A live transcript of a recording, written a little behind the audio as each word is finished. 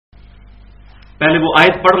پہلے وہ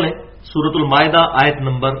آیت پڑھ لیں، سورۃ المائدہ آیت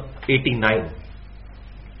نمبر 89،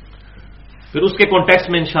 پھر اس کے کانٹیکسٹ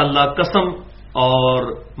میں انشاءاللہ قسم اور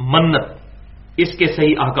منت اس کے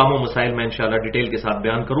صحیح احکام و مسائل میں انشاءاللہ ڈیٹیل کے ساتھ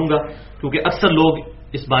بیان کروں گا، کیونکہ اکثر لوگ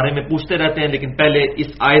اس بارے میں پوچھتے رہتے ہیں، لیکن پہلے اس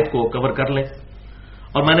آیت کو کور کر لیں۔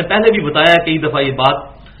 اور میں نے پہلے بھی بتایا کئی دفعہ یہ بات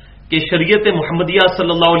کہ شریعت محمدیہ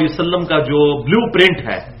صلی اللہ علیہ وسلم کا جو بلو پرنٹ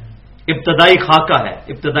ہے، ابتدائی خاکہ ہے،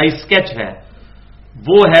 ابتدائی سکیچ ہے،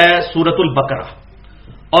 وہ ہے سورۃ البقرہ،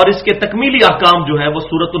 اور اس کے تکمیلی احکام جو ہے وہ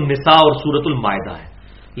سورۃ النساء اور سورۃ المائدہ ہے۔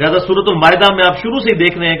 لہذا سورۃ المائدہ میں آپ شروع سے ہی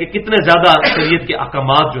دیکھ رہے ہیں کہ کتنے زیادہ شریعت کے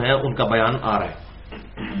احکامات جو ہیں ان کا بیان آ رہا ہے،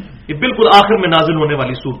 یہ بالکل آخر میں نازل ہونے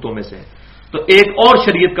والی صورتوں میں سے ہے۔ تو ایک اور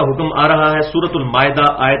شریعت کا حکم آ رہا ہے سورۃ المائدہ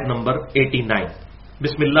آیت نمبر 89،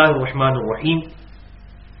 بسم اللہ الرحمن الرحیم،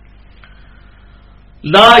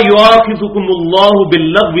 لا یؤاخذکم اللہ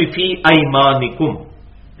باللغو فی ایمانکم،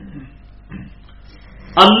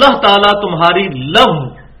 اللہ تعالیٰ تمہاری لغو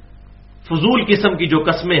فضول قسم کی جو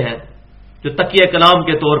قسمیں ہیں جو تکیہ کلام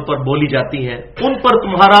کے طور پر بولی جاتی ہیں ان پر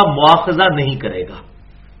تمہارا مواخذہ نہیں کرے گا،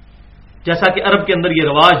 جیسا کہ عرب کے اندر یہ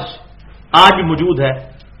رواج آج بھی موجود ہے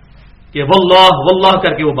کہ واللہ واللہ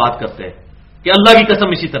کر کے وہ بات کرتے ہیں کہ اللہ کی قسم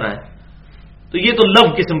اسی طرح ہے، تو یہ تو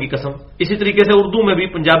لغو قسم کی قسم۔ اسی طریقے سے اردو میں بھی،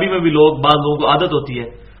 پنجابی میں بھی لوگ، بعض لوگوں کو عادت ہوتی ہے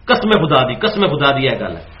قسم خدا دی، قسم خدا دی ہے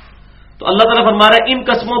گل ہے، تو اللہ تعالیٰ فرما رہا ہے ان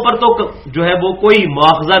قسموں پر تو جو ہے وہ کوئی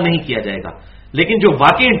مواخذہ نہیں کیا جائے گا، لیکن جو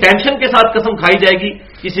واقعی انٹینشن کے ساتھ قسم کھائی جائے گی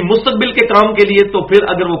کسی مستقبل کے کام کے لیے، تو پھر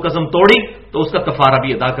اگر وہ قسم توڑی تو اس کا کفارہ بھی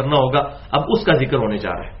ادا کرنا ہوگا۔ اب اس کا ذکر ہونے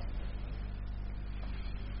جا رہا ہے۔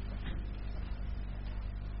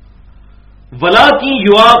 وَلَٰكِن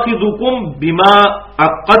يُؤَاخِذُكُم بِمَا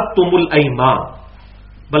عَقَدتُّمُ الْأَيْمَانَ،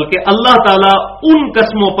 بلکہ اللہ تعالیٰ ان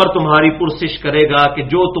قسموں پر تمہاری پرسش کرے گا کہ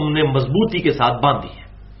جو تم نے مضبوطی کے ساتھ باندھی ہے۔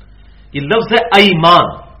 یہ لفظ ہے ایمان،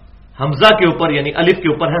 حمزہ کے اوپر یعنی الف کے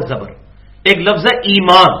اوپر ہے زبر، ایک لفظ ہے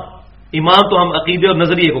ایمان، ایمان تو ہم عقیدے اور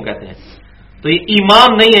نظریے کو کہتے ہیں، تو یہ ایمان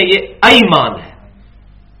نہیں ہے، یہ ایمان ہے،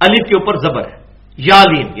 الف کے اوپر زبر ہے،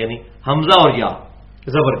 یالین یعنی حمزہ اور یا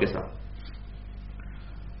زبر کے ساتھ۔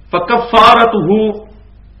 فَكَفَّارَتُهُ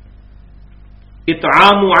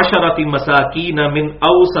اطعام 10 مساکین من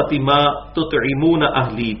اوسط ما تطعمون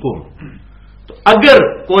اہلیکم، تو اگر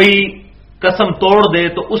کوئی قسم توڑ دے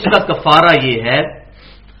تو اس کا کفارہ یہ ہے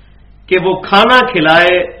کہ وہ کھانا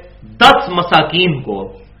کھلائے 10 مساکین کو،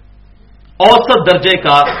 اوسط درجے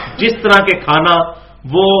کا، جس طرح کے کھانا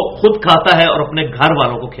وہ خود کھاتا ہے اور اپنے گھر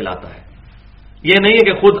والوں کو کھلاتا ہے۔ یہ نہیں ہے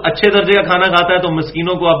کہ خود اچھے درجے کا کھانا کھاتا ہے تو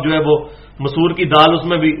مسکینوں کو اب جو ہے وہ مسور کی دال، اس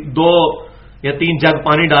میں بھی 2 یا 3 جگ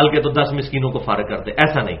پانی ڈال کے تو 10 مسکینوں کو فارغ کرتے،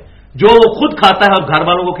 ایسا نہیں، جو وہ خود کھاتا ہے اور گھر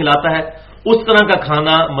والوں کو کھلاتا ہے اس طرح کا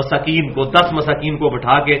کھانا مساکین کو، 10 مساکین کو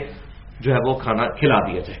بٹھا کے جو ہے وہ کھانا کھلا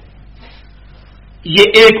دیا جائے۔ یہ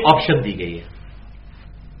ایک آپشن دی گئی ہے۔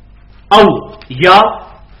 او یا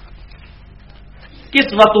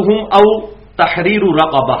کسوتہم او تحریر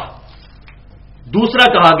رقبہ، دوسرا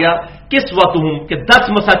کہا گیا کسوتہم کہ 10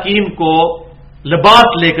 مساکین کو لباس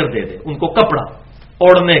لے کر دے دے، ان کو کپڑا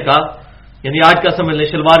اوڑھنے کا، یعنی آج کا سمجھ لیں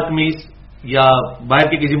شلوار قمیص، یا باہر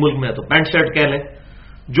کے کسی ملک میں ہے تو پینٹ شرٹ کہہ لیں،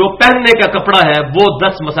 جو پہننے کا کپڑا ہے وہ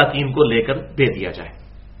 10 مساکین کو لے کر دے دیا جائے۔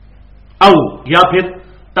 او یا پھر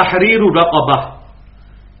تحریر رقبہ،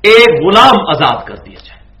 ایک غلام آزاد کر دیا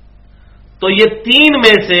جائے۔ تو یہ 3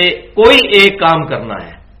 میں سے کوئی ایک کام کرنا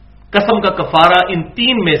ہے، قسم کا کفارہ ان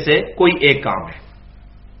 3 میں سے کوئی ایک کام ہے۔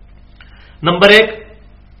 نمبر 1،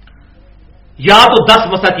 یا تو 10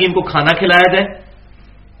 مساکین کو کھانا کھلایا جائے،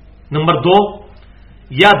 نمبر 2،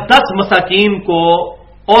 یا 10 مساکین کو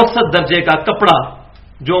اوسط درجے کا کپڑا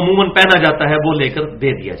جو عموماً پہنا جاتا ہے وہ لے کر دے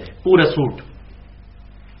دیا جائے، پورا سوٹ،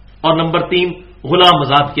 اور نمبر 3 غلام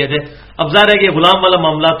آزاد کیا جائے۔ اب ظاہر ہے کہ غلام والا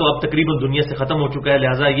معاملہ تو اب تقریباً دنیا سے ختم ہو چکا ہے،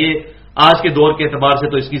 لہذا یہ آج کے دور کے اعتبار سے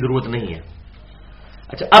تو اس کی ضرورت نہیں ہے۔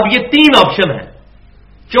 اچھا، اب یہ 3 آپشن ہیں،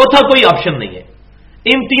 چوتھا کوئی آپشن نہیں ہے،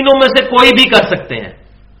 ان تینوں میں سے کوئی بھی کر سکتے ہیں،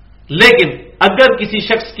 لیکن اگر کسی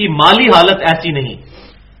شخص کی مالی حالت ایسی نہیں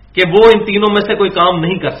کہ وہ ان تینوں میں سے کوئی کام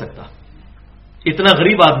نہیں کر سکتا، اتنا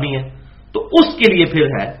غریب آدمی ہے، تو اس کے لیے پھر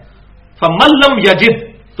ہے فَمَن لَّمْ يَجِدْ،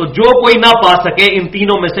 تو جو کوئی نہ پا سکے ان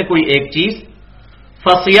تینوں میں سے کوئی ایک چیز،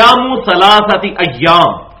 فَصِيَامُ 3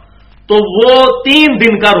 أَيَّامٍ، تو وہ 3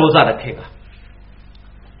 دن کا روزہ رکھے گا۔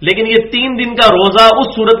 لیکن یہ 3 دن کا روزہ اس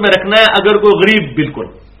صورت میں رکھنا ہے اگر کوئی غریب بالکل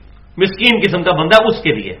مسکین قسم کا بندہ ہے، اس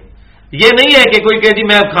کے لیے یہ نہیں ہے کہ کوئی کہ جی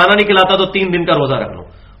میں اب کھانا نہیں کھلاتا تو 3 دن کا روزہ رکھ لوں،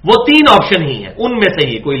 وہ 3 آپشن ہی ہیں، ان میں سے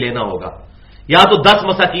ہی کوئی لینا ہوگا، یا تو 10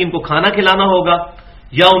 مساکین کو کھانا کھلانا ہوگا،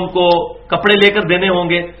 یا ان کو کپڑے لے کر دینے ہوں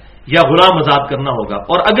گے، یا غلام آزاد کرنا ہوگا۔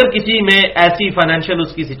 اور اگر کسی میں ایسی فائنینشیل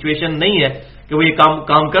اس کی سچویشن نہیں ہے کہ وہ یہ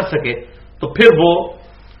کام کر سکے تو پھر وہ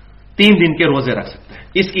 3 دن کے روزے رکھ سکتا ہے،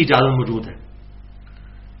 اس کی اجازت موجود ہے۔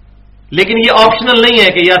 لیکن یہ آپشنل نہیں ہے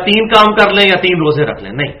کہ یا 3 کام کر لیں یا 3 روزے رکھ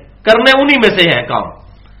لیں، نہیں، کرنے انہی میں سے ہیں کام.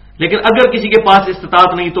 لیکن اگر کسی کے پاس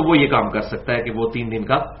استطاعت نہیں تو وہ یہ کام کر سکتا ہے کہ وہ 3 دن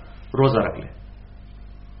کا روزہ رکھ لے.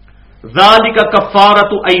 ذالک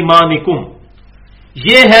کفارۃ ایمانکم،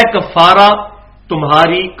 یہ ہے کفارہ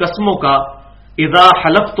تمہاری قسموں کا، اذا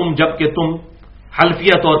حلفتم، جب کہ تم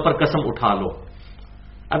حلفیہ طور پر قسم اٹھا لو.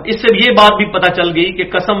 اب اس سے یہ بات بھی پتہ چل گئی کہ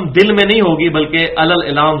قسم دل میں نہیں ہوگی بلکہ علل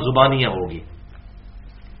اعلام زبانیہ ہوگی.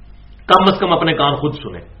 کم از کم اپنے کان خود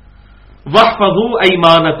سنیں. واحفظوا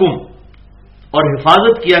ایمانکم، اور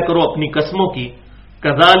حفاظت کیا کرو اپنی قسموں کی.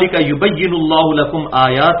 کذالک یبین اللہ لکم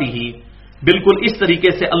آیاتہ، بالکل اس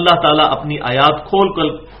طریقے سے اللہ تعالیٰ اپنی آیات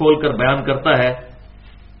کھول کر بیان کرتا ہے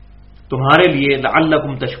تمہارے لیے،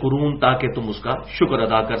 لعلکم تشکرون، تاکہ تم اس کا شکر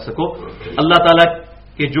ادا کر سکو. اللہ تعالیٰ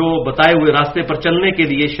کے جو بتائے ہوئے راستے پر چلنے کے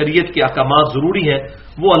لیے شریعت کے احکامات ضروری ہیں،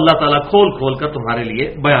 وہ اللہ تعالیٰ کھول کر تمہارے لیے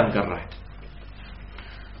بیان کر رہا ہے.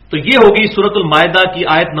 تو یہ ہوگی سورۃ المائدہ کی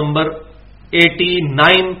آیت نمبر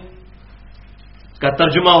 89 کا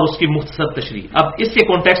ترجمہ اور اس کی مختصر تشریح. اب اس کے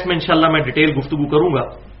کانٹیکسٹ میں انشاءاللہ میں ڈیٹیل گفتگو کروں گا،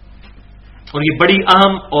 اور یہ بڑی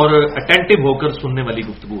اہم اور اٹینٹو ہو کر سننے والی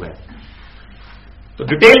گفتگو ہے. تو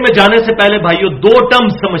ڈیٹیل میں جانے سے پہلے بھائیو 2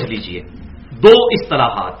 ٹرمز سمجھ لیجئے، 2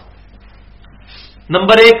 اصطلاحات.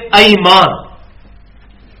 نمبر 1 ایمان،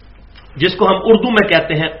 جس کو ہم اردو میں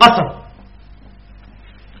کہتے ہیں قسم،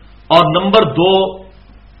 اور نمبر 2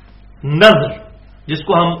 نذر، جس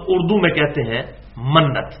کو ہم اردو میں کہتے ہیں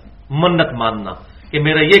منت، منت ماننا کہ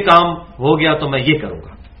میرا یہ کام ہو گیا تو میں یہ کروں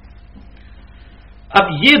گا. اب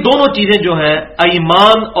یہ دونوں چیزیں جو ہیں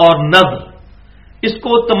ایمان اور نذر، اس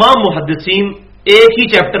کو تمام محدثین ایک ہی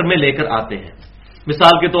چیپٹر میں لے کر آتے ہیں.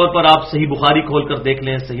 مثال کے طور پر آپ صحیح بخاری کھول کر دیکھ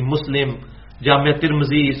لیں، صحیح مسلم، جامع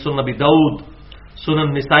ترمذی، سنن ابی داؤد، سنن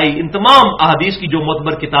نسائی، ان تمام احادیث کی جو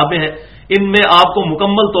معتبر کتابیں ہیں، ان میں آپ کو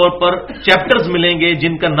مکمل طور پر چیپٹرز ملیں گے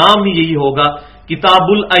جن کا نام ہی یہی ہوگا، کتاب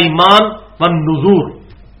الایمان والنذور.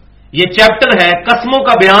 یہ چیپٹر ہے قسموں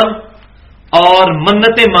کا بیان اور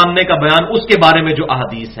منتیں ماننے کا بیان، اس کے بارے میں جو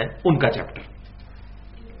احادیث ہیں ان کا چیپٹر.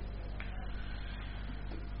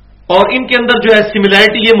 اور ان کے اندر جو ہے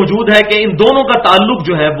سملیرٹی یہ موجود ہے کہ ان دونوں کا تعلق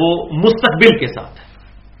جو ہے وہ مستقبل کے ساتھ ہے،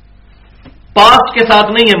 پاسٹ کے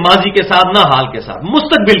ساتھ نہیں ہے، ماضی کے ساتھ نہ حال کے ساتھ،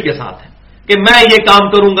 مستقبل کے ساتھ ہے کہ میں یہ کام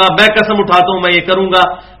کروں گا، میں قسم اٹھاتا ہوں میں یہ کروں گا،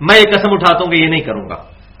 میں یہ قسم اٹھاتا ہوں کہ یہ نہیں کروں گا.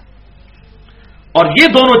 اور یہ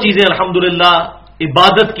دونوں چیزیں الحمدللہ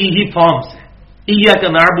عبادت کی ہی فارمز ہیں، ایاک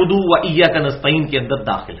نعبد و ایاک نستعین کے اندر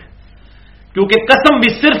داخل ہے، کیونکہ قسم بھی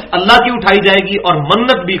صرف اللہ کی اٹھائی جائے گی اور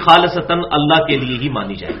منت بھی خالصتاً اللہ کے لیے ہی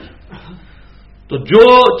مانی جائے گی. تو جو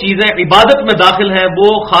چیزیں عبادت میں داخل ہیں وہ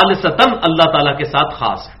خالصتاً اللہ تعالی کے ساتھ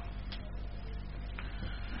خاص ہیں.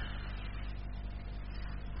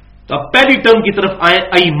 تو اب پہلی ٹرم کی طرف آئیں،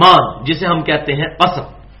 ایمان، جسے ہم کہتے ہیں قسم.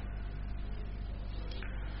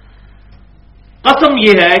 قسم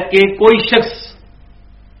یہ ہے کہ کوئی شخص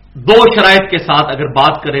 2 شرائط کے ساتھ اگر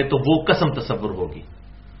بات کرے تو وہ قسم تصور ہوگی.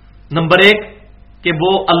 نمبر 1 کہ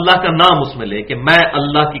وہ اللہ کا نام اس میں لے کہ میں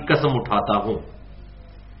اللہ کی قسم اٹھاتا ہوں،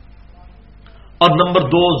 اور نمبر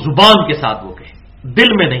 2 زبان کے ساتھ وہ کہے، دل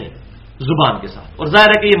میں نہیں، زبان کے ساتھ. اور ظاہر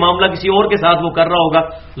ہے کہ یہ معاملہ کسی اور کے ساتھ وہ کر رہا ہوگا،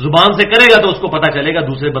 زبان سے کرے گا تو اس کو پتا چلے گا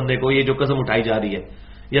دوسرے بندے کو یہ جو قسم اٹھائی جا رہی ہے.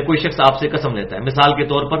 یا کوئی شخص آپ سے قسم لیتا ہے، مثال کے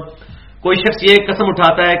طور پر کوئی شخص یہ قسم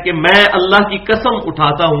اٹھاتا ہے کہ میں اللہ کی قسم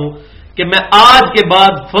اٹھاتا ہوں کہ میں آج کے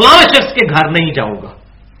بعد فلاں شخص کے گھر نہیں جاؤں گا.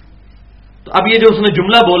 تو اب یہ جو اس نے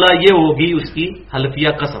جملہ بولا یہ ہوگی اس کی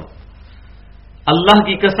حلفیہ قسم. اللہ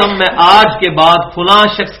کی قسم میں آج کے بعد فلاں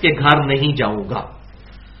شخص کے گھر نہیں جاؤں گا.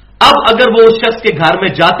 اب اگر وہ اس شخص کے گھر میں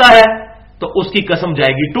جاتا ہے تو اس کی قسم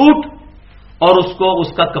جائے گی ٹوٹ، اور اس کو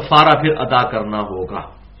اس کا کفارہ پھر ادا کرنا ہوگا.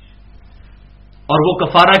 اور وہ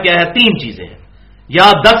کفارہ کیا ہے؟ 3 چیزیں ہیں. یا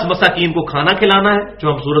 10 مساکین کو کھانا کھلانا ہے، جو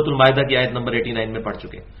ہم سورۃ المائدہ کی آیت نمبر 89 میں پڑھ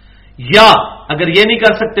چکے ہیں. یا اگر یہ نہیں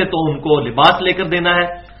کر سکتے تو ان کو لباس لے کر دینا ہے،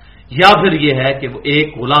 یا پھر یہ ہے کہ وہ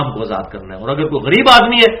ایک غلام کو آزاد کرنا ہے. اور اگر کوئی غریب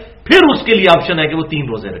آدمی ہے پھر اس کے لیے آپشن ہے کہ وہ 3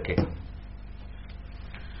 روزے رکھے گا.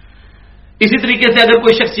 اسی طریقے سے اگر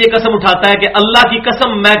کوئی شخص یہ قسم اٹھاتا ہے کہ اللہ کی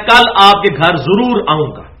قسم میں کل آپ کے گھر ضرور آؤں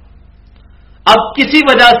گا، اب کسی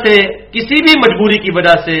وجہ سے، کسی بھی مجبوری کی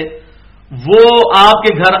وجہ سے وہ آپ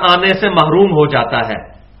کے گھر آنے سے محروم ہو جاتا ہے،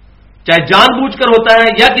 چاہے جان بوجھ کر ہوتا ہے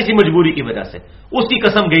یا کسی مجبوری کی وجہ سے، اس کی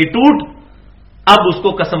قسم گئی ٹوٹ، اب اس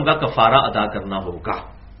کو قسم کا کفارہ ادا کرنا ہوگا.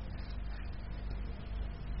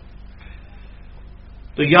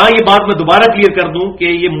 تو یہاں یہ بات میں دوبارہ کلیئر کر دوں کہ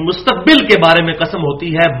یہ مستقبل کے بارے میں قسم ہوتی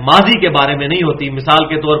ہے، ماضی کے بارے میں نہیں ہوتی. مثال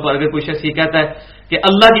کے طور پر اگر کوئی شخص یہ کہتا ہے کہ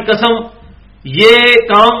اللہ کی قسم یہ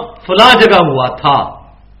کام فلاں جگہ ہوا تھا،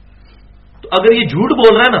 تو اگر یہ جھوٹ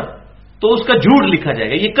بول رہا ہے نا تو اس کا جھوٹ لکھا جائے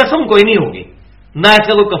گا، یہ قسم کوئی نہیں ہوگی، نہ اس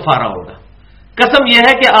کا کوئی کفارہ ہوگا. قسم یہ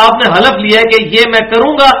ہے کہ آپ نے حلف لیا ہے کہ یہ میں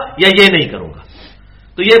کروں گا یا یہ نہیں کروں گا.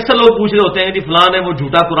 تو یہ اکثر لوگ پوچھ رہے ہوتے ہیں کہ فلاں نے وہ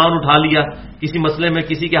جھوٹا قرآن اٹھا لیا کسی مسئلے میں،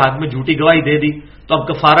 کسی کے ہاتھ میں جھوٹی گواہی دے دی، تو اب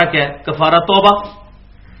کفارہ کیا ہے؟ کفارہ توبہ،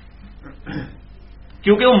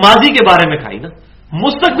 کیونکہ وہ ماضی کے بارے میں کھائی نا.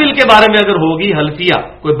 مستقبل کے بارے میں اگر ہوگی حلفیہ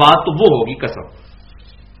کوئی بات تو وہ ہوگی قسم.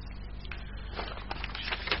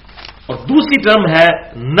 اور دوسری ٹرم ہے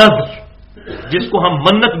نذر، جس کو ہم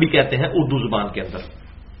منت بھی کہتے ہیں اردو زبان کے اندر.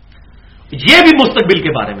 یہ بھی مستقبل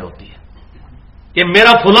کے بارے میں ہوتی ہے کہ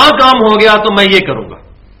میرا فلاں کام ہو گیا تو میں یہ کروں گا،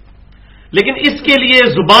 لیکن اس کے لیے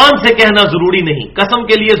زبان سے کہنا ضروری نہیں. قسم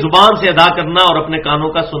کے لیے زبان سے ادا کرنا اور اپنے کانوں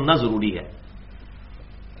کا سننا ضروری ہے.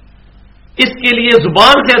 اس کے لیے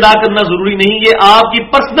زبان سے ادا کرنا ضروری نہیں، یہ آپ کی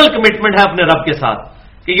پرسنل کمٹمنٹ ہے اپنے رب کے ساتھ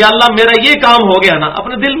کہ یا اللہ میرا یہ کام ہو گیا نا،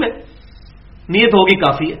 اپنے دل میں نیت ہوگی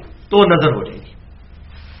کافی ہے تو وہ نظر ہو جائے گی.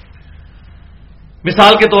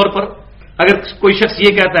 مثال کے طور پر اگر کوئی شخص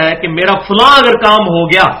یہ کہتا ہے کہ میرا فلاں اگر کام ہو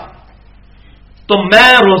گیا تو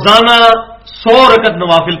میں روزانہ 100 رکعت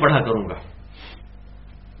نوافل پڑھا کروں گا،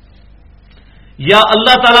 یا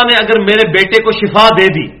اللہ تعالیٰ نے اگر میرے بیٹے کو شفا دے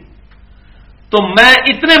دی تو میں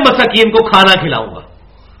اتنے مساکین کو کھانا کھلاؤں گا،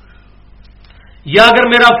 یا اگر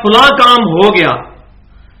میرا فلاں کام ہو گیا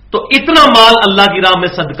تو اتنا مال اللہ کی راہ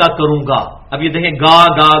میں صدقہ کروں گا. اب یہ دیکھیں گا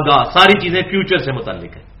گا گا ساری چیزیں فیوچر سے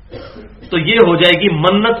متعلق ہیں، تو یہ ہو جائے گی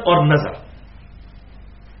منت اور نظر.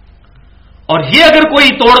 اور یہ اگر کوئی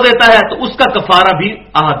توڑ دیتا ہے تو اس کا کفارہ بھی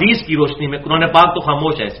احادیث کی روشنی میں، قرآن پاک تو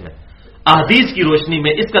خاموش ہے اس میں، احادیث کی روشنی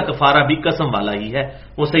میں اس کا کفارہ بھی قسم والا ہی ہے.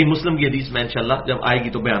 وہ صحیح مسلم کی حدیث میں انشاءاللہ جب آئے گی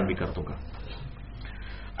تو بیان بھی کر دوں گا.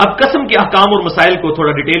 اب قسم کے احکام اور مسائل کو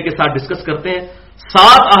تھوڑا ڈیٹیل کے ساتھ ڈسکس کرتے ہیں.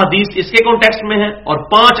 7 احادیث اس کے کانٹیکسٹ میں ہیں اور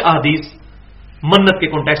 5 احادیث منت کے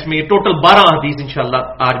کانٹیکسٹ میں. یہ ٹوٹل 12 احادیث انشاءاللہ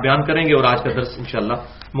آج بیان کریں گے اور آج کا درس انشاءاللہ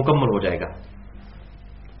مکمل ہو جائے گا.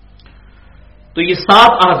 تو یہ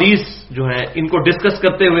 7 احادیث جو ہیں ان کو ڈسکس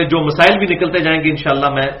کرتے ہوئے جو مسائل بھی نکلتے جائیں گے انشاءاللہ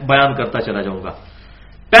میں بیان کرتا چلا جاؤں گا.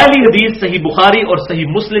 پہلی حدیث صحیح بخاری اور صحیح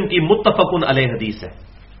مسلم کی متفقن علیہ حدیث ہے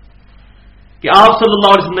کہ آپ صلی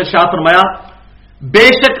اللہ علیہ وسلم نے ارشاد فرمایا بے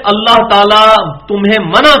شک اللہ تعالی تمہیں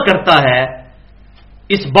منع کرتا ہے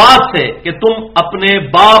اس بات سے کہ تم اپنے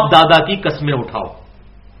باپ دادا کی قسمیں اٹھاؤ.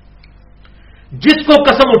 جس کو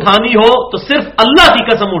قسم اٹھانی ہو تو صرف اللہ کی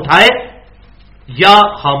قسم اٹھائے یا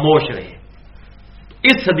خاموش رہے.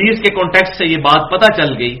 اس حدیث کے کانٹیکسٹ سے یہ بات پتہ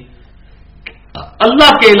چل گئی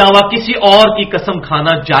اللہ کے علاوہ کسی اور کی قسم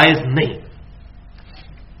کھانا جائز نہیں.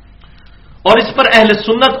 اور اس پر اہل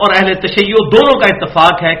سنت اور اہل تشیع دونوں کا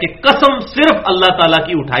اتفاق ہے کہ قسم صرف اللہ تعالیٰ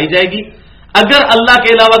کی اٹھائی جائے گی. اگر اللہ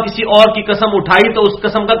کے علاوہ کسی اور کی قسم اٹھائی تو اس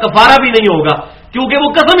قسم کا کفارہ بھی نہیں ہوگا کیونکہ وہ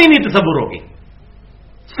قسم ہی نہیں تصور ہوگی،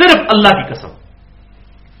 صرف اللہ کی قسم.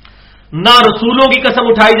 نہ رسولوں کی قسم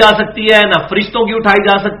اٹھائی جا سکتی ہے، نہ فرشتوں کی اٹھائی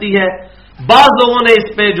جا سکتی ہے. بعض لوگوں نے اس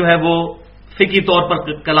پہ جو ہے وہ فقہی طور پر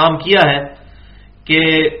کلام کیا ہے کہ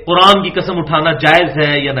قرآن کی قسم اٹھانا جائز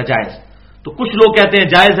ہے یا ناجائز. تو کچھ لوگ کہتے ہیں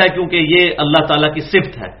جائز ہے کیونکہ یہ اللہ تعالیٰ کی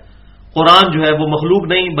صفت ہے. قرآن جو ہے وہ مخلوق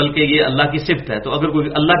نہیں بلکہ یہ اللہ کی صفت ہے، تو اگر کوئی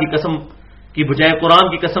اللہ کی قسم کی بجائے قرآن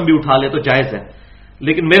کی قسم بھی اٹھا لے تو جائز ہے.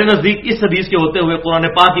 لیکن میرے نزدیک اس حدیث کے ہوتے ہوئے قرآن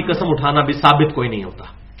پاک کی قسم اٹھانا بھی ثابت کوئی نہیں ہوتا،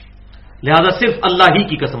 لہذا صرف اللہ ہی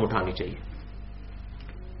کی قسم اٹھانی چاہیے.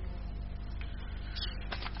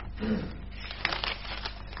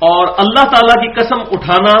 اور اللہ تعالیٰ کی قسم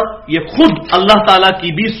اٹھانا یہ خود اللہ تعالیٰ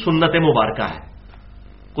کی بھی سنت مبارکہ ہے.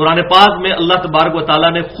 قرآن پاک میں اللہ تبارک و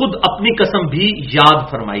تعالیٰ نے خود اپنی قسم بھی یاد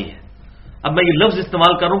فرمائی ہے. اب میں یہ لفظ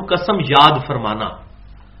استعمال کروں قسم یاد فرمانا،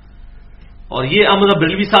 اور یہ احمد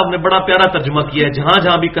بریلوی صاحب نے بڑا پیارا ترجمہ کیا ہے. جہاں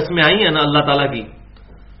جہاں بھی قسمیں آئی ہیں نا اللہ تعالیٰ کی،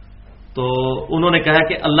 تو انہوں نے کہا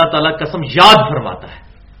کہ اللہ تعالیٰ قسم یاد فرماتا ہے،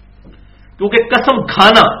 کیونکہ قسم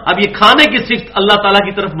کھانا، اب یہ کھانے کی صفت اللہ تعالیٰ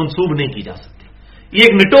کی طرف منسوب نہیں کی جا سکتی. یہ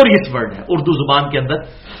ایک نٹوریس ورڈ ہے اردو زبان کے اندر،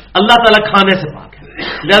 اللہ تعالیٰ کھانے سے پاک ہے،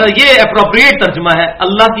 لہذا یہ اپروپریٹ ترجمہ ہے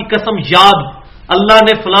اللہ کی قسم یاد. اللہ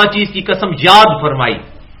نے فلاں چیز کی قسم یاد فرمائی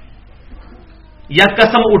یا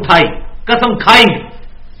قسم اٹھائی، قسم کھائیں گے.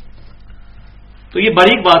 تو یہ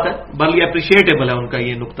باریک بات ہے، بلکہ اپریشیٹیبل ہے ان کا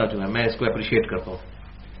یہ نقطہ جو ہے، میں اس کو اپریشیٹ کرتا ہوں.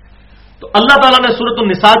 تو اللہ تعالیٰ نے سورۃ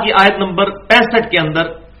النساء کی آیت نمبر 65 کے اندر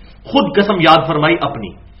خود قسم یاد فرمائی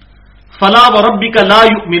اپنی. فلا وربک لا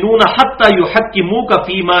یؤمنون حتی یحکموک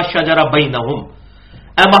فیما شجر بینہم.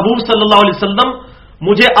 اے محبوب صلی اللہ علیہ وسلم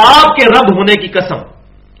مجھے آپ کے رب ہونے کی قسم،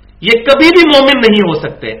 یہ کبھی بھی مومن نہیں ہو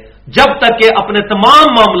سکتے جب تک کہ اپنے تمام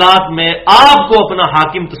معاملات میں آپ کو اپنا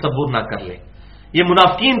حاکم تصور نہ کر لے. یہ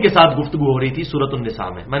منافقین کے ساتھ گفتگو ہو رہی تھی سورۃ النساء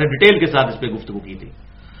میں نے ڈیٹیل کے ساتھ اس پہ گفتگو کی تھی.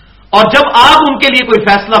 اور جب آپ ان کے لیے کوئی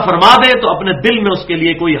فیصلہ فرما دیں تو اپنے دل میں اس کے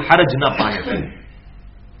لیے کوئی حرج نہ پائیں،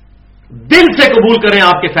 دل سے قبول کریں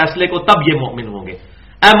آپ کے فیصلے کو، تب یہ مومن ہوں گے.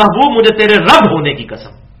 اے محبوب مجھے تیرے رب ہونے کی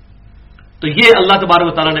قسم، تو یہ اللہ تبارک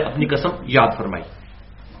و تعالیٰ نے اپنی قسم یاد فرمائی.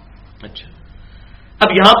 اچھا، اب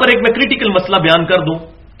یہاں پر ایک میں کریٹیکل مسئلہ بیان کر دوں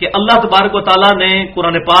کہ اللہ تبارک و تعالیٰ نے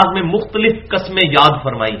قرآن پاک میں مختلف قسمیں یاد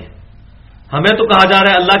فرمائی ہیں. ہمیں تو کہا جا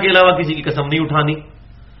رہا ہے اللہ کے علاوہ کسی کی قسم نہیں اٹھانی،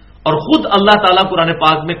 اور خود اللہ تعالیٰ قرآن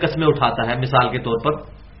پاک میں قسمیں اٹھاتا ہے. مثال کے طور پر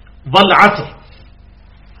والعصر،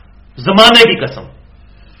 زمانے کی قسم،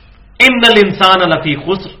 ان الانسان لفی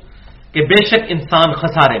خسر، کہ بے شک انسان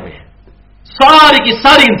خسارے میں ہے، ساری کی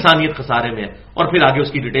ساری انسانیت خسارے میں ہے. اور پھر آگے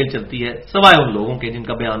اس کی ڈیٹیل چلتی ہے سوائے ان لوگوں کے جن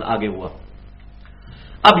کا بیان آگے ہوا.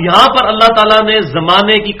 اب یہاں پر اللہ تعالیٰ نے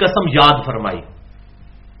زمانے کی قسم یاد فرمائی،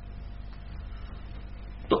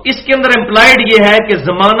 تو اس کے اندر امپلائڈ یہ ہے کہ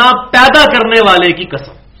زمانہ پیدا کرنے والے کی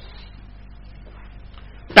قسم.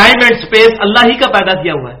 ٹائم اینڈ اسپیس اللہ ہی کا پیدا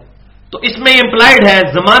کیا ہوا ہے، تو اس میں امپلائڈ ہے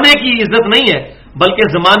زمانے کی عزت نہیں ہے بلکہ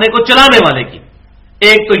زمانے کو چلانے والے کی.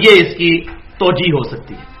 ایک تو یہ اس کی توجیہ ہو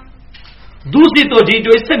سکتی ہے. دوسری توجیہ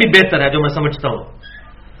جو اس سے بھی بہتر ہے، جو میں سمجھتا ہوں،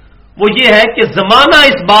 وہ یہ ہے کہ زمانہ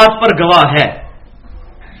اس بات پر گواہ ہے.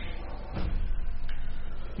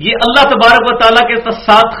 یہ اللہ تبارک و تعالیٰ کے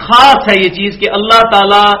ساتھ خاص ہے یہ چیز کہ اللہ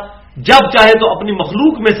تعالیٰ جب چاہے تو اپنی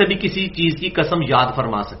مخلوق میں سے بھی کسی چیز کی قسم یاد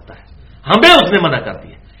فرما سکتا ہے. ہمیں اس نے منع کر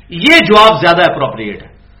دیا. یہ جواب زیادہ اپروپریٹ ہے.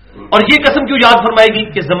 اور یہ قسم کیوں یاد فرمائے گی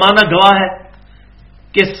کہ زمانہ گواہ ہے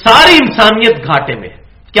کہ ساری انسانیت گھاٹے میں ہے.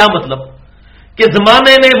 کیا مطلب؟ کہ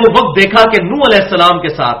زمانے نے وہ وقت دیکھا کہ نوح علیہ السلام کے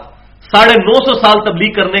ساتھ 950 سال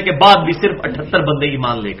تبلیغ کرنے کے بعد بھی صرف 78 بندے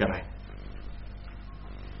ایمان لے کر آئے.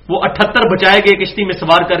 وہ 78 بچائے گئے کشتی میں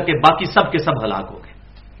سوار کر کے، باقی سب کے سب ہلاک ہو گئے.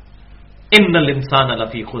 ان الانسان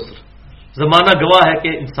لفی خسر، زمانہ گواہ ہے کہ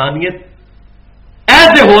انسانیت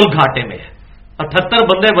ایز اے ہول گھاٹے میں ہے. 78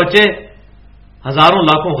 بندے بچے، ہزاروں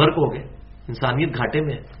لاکھوں غرق ہو گئے، انسانیت گھاٹے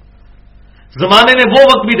میں ہے. زمانے نے وہ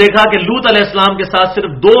وقت بھی دیکھا کہ لوط علیہ السلام کے ساتھ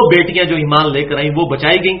صرف 2 بیٹیاں جو ایمان لے کر آئیں وہ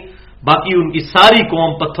بچائی گئیں، باقی ان کی ساری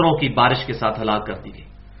قوم پتھروں کی بارش کے ساتھ ہلاک کر دی گئی.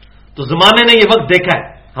 تو زمانے نے یہ وقت دیکھا ہے،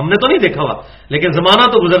 ہم نے تو نہیں دیکھا ہوا، لیکن زمانہ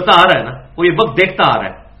تو گزرتا آ رہا ہے نا، وہ یہ وقت دیکھتا آ رہا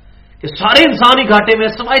ہے کہ سارے انسان ہی گھاٹے میں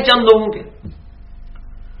سوائے چند لوگوں کے.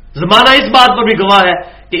 زمانہ اس بات پر بھی گواہ ہے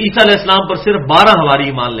کہ عیسیٰ علیہ السلام پر صرف 12 ہواری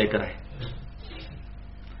ایمان لے کر آئے.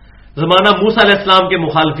 زمانہ موسیٰ علیہ السلام کے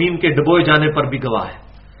مخالفین کے ڈبوئے جانے پر بھی گواہ ہے.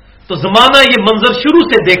 تو زمانہ یہ منظر شروع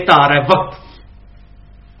سے دیکھتا آ رہا ہے وقت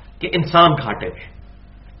کہ انسان گھاٹے میں.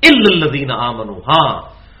 الا الذین آمنوا، ہاں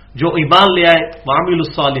جو ایمان لے آئے، وعملوا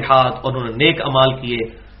الصالحات، اور انہوں نے نیک اعمال کیے،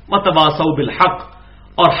 وتواصوا بالحق،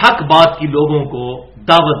 اور حق بات کی لوگوں کو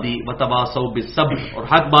دعوت دی، وتواصوا بالصبر، اور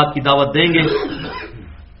حق بات کی دعوت دیں گے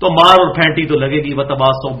تو مار اور پھینٹی تو لگے گی،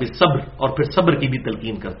 وتواصوا بالصبر، اور پھر صبر کی بھی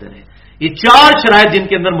تلقین کرتے رہے. یہ 4 شرائط جن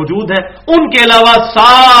کے اندر موجود ہیں، ان کے علاوہ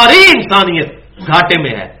ساری انسانیت گھاٹے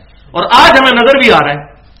میں ہے. اور آج ہمیں نظر بھی آ رہا ہے،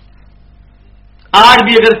 آج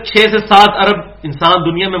بھی اگر 6 سے 7 ارب انسان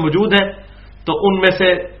دنیا میں موجود ہیں تو ان میں سے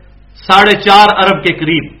 4.5 ارب کے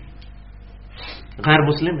قریب غیر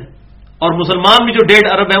مسلم ہیں، اور مسلمان بھی جو 1.5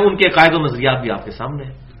 ارب ہیں ان کے عقائد و نظریات بھی آپ کے سامنے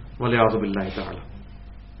ہیں. والعیاذ باللہ تعالی.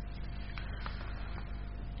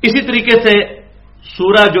 اسی طریقے سے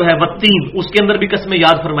سورہ جو ہے والتین، اس کے اندر بھی قسمیں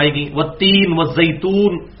یاد فرمائی گئی. والتین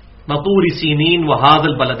والزیتون وطور سینین وہذا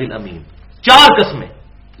البلد الامین. 4 قسمیں.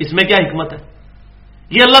 اس میں کیا حکمت ہے؟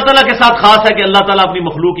 یہ اللہ تعالیٰ کے ساتھ خاص ہے کہ اللہ تعالیٰ اپنی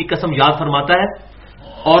مخلوق کی قسم یاد فرماتا ہے.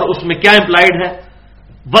 اور اس میں کیا امپلائڈ ہے؟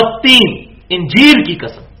 والتین، انجیل کی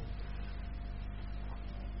قسم.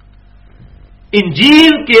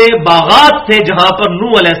 انجیل کے باغات تھے جہاں پر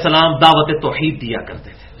نوح علیہ السلام دعوت توحید دیا کرتے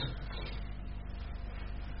تھے.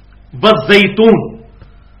 والزیتون،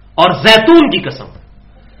 اور زیتون کی قسم.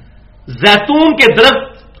 زیتون کے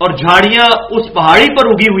درخت اور جھاڑیاں اس پہاڑی پر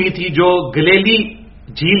اگی ہوئی تھی جو گلیلی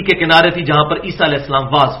جھیل کے کنارے تھی جہاں پر عیسیٰ علیہ السلام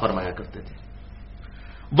واز فرمایا کرتے تھے.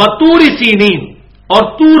 وطور سینین، اور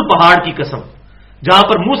طور پہاڑ کی قسم جہاں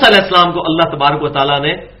پر موسیٰ علیہ السلام کو اللہ تبارک و تعالیٰ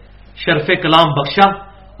نے شرف کلام بخشا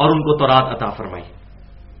اور ان کو تورات عطا فرمائی.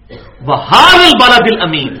 وہذا البلد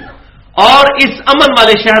الامین، اور اس امن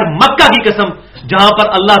والے شہر مکہ کی قسم جہاں پر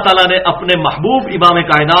اللہ تعالیٰ نے اپنے محبوب امام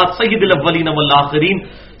کائنات سید الاولین والآخرین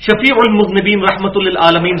شفیع المذنبین رحمت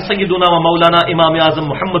للعالمین سیدنا و مولانا امام اعظم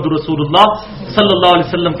محمد رسول اللہ صلی اللہ علیہ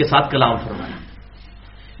وسلم کے ساتھ کلام فرمایا.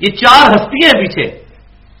 یہ 4 ہستیاں پیچھے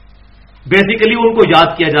بیسیکلی ان کو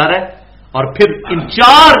یاد کیا جا رہا ہے. اور پھر ان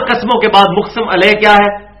 4 قسموں کے بعد مقسم علیہ کیا ہے؟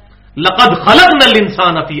 لقد خلقنا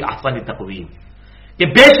الانسان فی احسن تقویم، کہ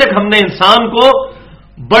بے شک ہم نے انسان کو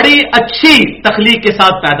بڑی اچھی تخلیق کے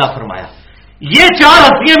ساتھ پیدا فرمایا. یہ 4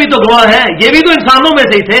 ہستیاں بھی تو گواہ ہیں، یہ بھی تو انسانوں میں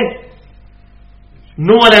سے ہی تھے.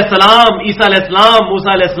 نوح علیہ السلام، عیسیٰ علیہ السلام،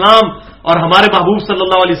 موسیٰ علیہ السلام اور ہمارے محبوب صلی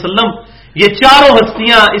اللہ علیہ وسلم. یہ 4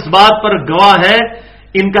 ہستیاں اس بات پر گواہ ہیں،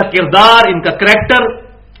 ان کا کردار، ان کا کریکٹر،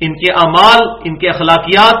 ان کے اعمال، ان کے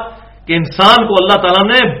اخلاقیات، کہ انسان کو اللہ تعالیٰ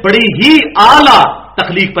نے بڑی ہی اعلی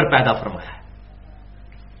تخلیق پر پیدا فرمایا ہے۔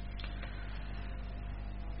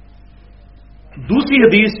 دوسری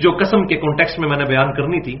حدیث جو قسم کے کانٹیکسٹ میں نے بیان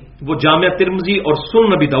کرنی تھی وہ جامع ترمذی اور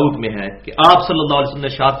سنن نبی داؤد میں ہے کہ آپ صلی اللہ علیہ وسلم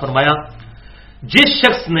نے ارشاد فرمایا، جس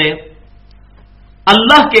شخص نے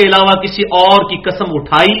اللہ کے علاوہ کسی اور کی قسم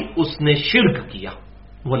اٹھائی اس نے شرک کیا،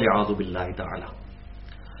 وَلِعَاذُ بِاللَّهِ تَعَالَى۔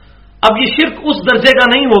 اب یہ شرک اس درجے کا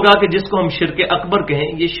نہیں ہوگا کہ جس کو ہم شرک اکبر کہیں،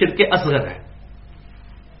 یہ شرک اصغر ہے،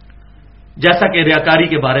 جیسا کہ ریاکاری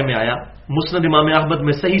کے بارے میں آیا مسند امام احمد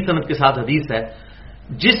میں صحیح سند کے ساتھ حدیث ہے،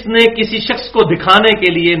 جس نے کسی شخص کو دکھانے کے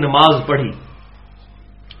لیے نماز پڑھی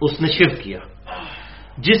اس نے شرک کیا،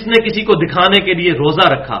 جس نے کسی کو دکھانے کے لیے روزہ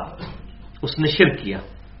رکھا اس نے شرک کیا،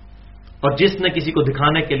 اور جس نے کسی کو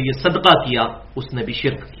دکھانے کے لیے صدقہ کیا اس نے بھی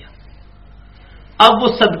شرک کیا۔ اب وہ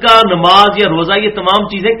صدقہ، نماز یا روزہ یہ تمام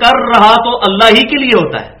چیزیں کر رہا تو اللہ ہی کے لیے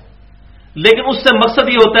ہوتا ہے، لیکن اس سے مقصد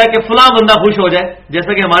یہ ہوتا ہے کہ فلاں بندہ خوش ہو جائے،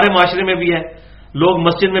 جیسا کہ ہمارے معاشرے میں بھی ہے، لوگ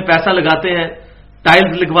مسجد میں پیسہ لگاتے ہیں،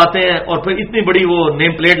 ٹائلز لگواتے ہیں، اور پھر اتنی بڑی وہ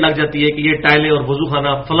نیم پلیٹ لگ جاتی ہے کہ یہ ٹائلیں اور وضو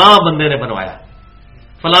خانہ فلاں بندے نے بنوایا،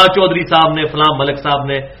 فلاں چودھری صاحب نے، فلاں ملک صاحب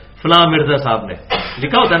نے، فلاں مرزا صاحب نے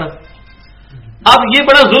لکھا ہوتا ہے نا۔ اب یہ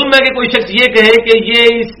بڑا ظلم ہے کہ کوئی شخص یہ کہے کہ یہ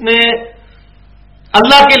اس نے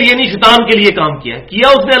اللہ کے لیے نہیں شیطان کے لیے کام کیا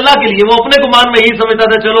اس نے اللہ کے لیے، وہ اپنے گمان میں یہی سمجھتا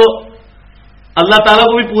تھا چلو اللہ تعالیٰ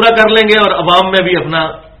کو بھی پورا کر لیں گے اور عوام میں بھی اپنا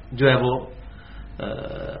جو ہے وہ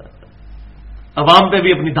عوام پہ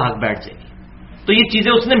بھی اپنی دھاک بیٹھ جائے گی، تو یہ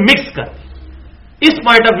چیزیں اس نے مکس کر دی۔ اس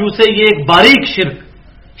پوائنٹ آف ویو سے یہ ایک باریک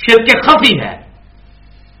شرک خفی ہے،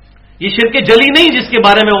 یہ شرک جلی نہیں جس کے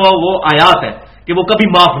بارے میں وہ آیات ہے کہ وہ کبھی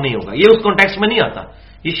معاف نہیں ہوگا، یہ اس کانٹیکسٹ میں نہیں آتا،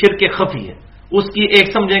 یہ شرک خفی ہے، اس کی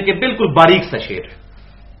ایک سمجھیں کہ بالکل باریک سا شیر ہے۔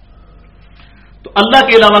 تو اللہ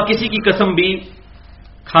کے علاوہ کسی کی قسم بھی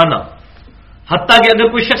کھانا، حتیٰ کہ اگر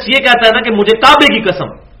کوئی شخص یہ کہتا ہے نا کہ مجھے کعبے کی قسم،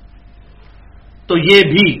 تو یہ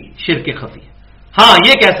بھی شرک خفی ہے۔ ہاں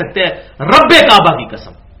یہ کہہ سکتے ہیں رب کعبہ کی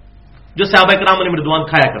قسم، جو صحابہ کرام علیہ رضوان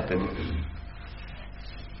کھایا کرتے تھے۔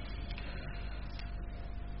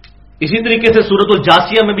 اسی طریقے سے سورۃ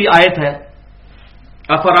الجاسیہ میں بھی آیت ہے،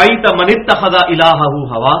 افرائیت من اتخذ الہہ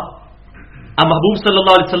ہوا، اب محبوب صلی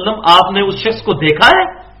اللہ علیہ وسلم آپ نے اس شخص کو دیکھا ہے،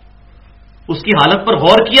 اس کی حالت پر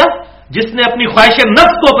غور کیا جس نے اپنی خواہش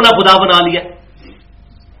نفس کو اپنا خدا بنا لیا۔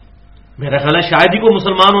 میرا خیال ہے شاید ہی کوئی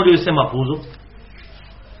مسلمان ہو جو اس سے محفوظ ہو۔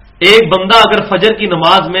 ایک بندہ اگر فجر کی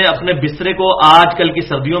نماز میں اپنے بسترے کو آج کل کی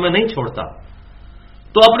سردیوں میں نہیں چھوڑتا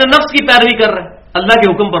تو اپنے نفس کی پیروی کر رہا ہے، اللہ کے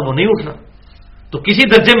حکم پر وہ نہیں اٹھ رہا، تو کسی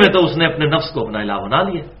درجے میں تو اس نے اپنے نفس کو اپنا الہ بنا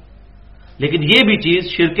لیا۔ لیکن یہ بھی چیز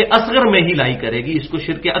شرک اصغر میں ہی لائی کرے گی، اس کو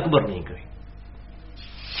شرک اکبر نہیں کرے گی،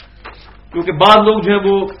 کیونکہ بعض لوگ جو ہے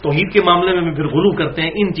وہ توحید کے معاملے میں بھی پھر غلو کرتے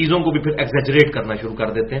ہیں، ان چیزوں کو بھی پھر ایگزیجریٹ کرنا شروع کر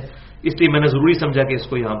دیتے ہیں، اس لیے میں نے ضروری سمجھا کہ اس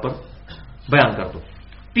کو یہاں پر بیان کر دوں۔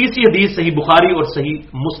 تیسری حدیث صحیح بخاری اور صحیح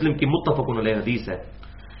مسلم کی متفق علیہ حدیث ہے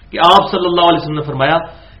کہ آپ صلی اللہ علیہ وسلم نے فرمایا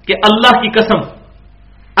کہ اللہ کی قسم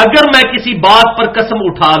اگر میں کسی بات پر قسم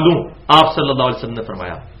اٹھا لوں، آپ صلی اللہ علیہ وسلم نے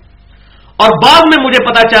فرمایا، اور بعد میں مجھے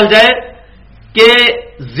پتا چل جائے کہ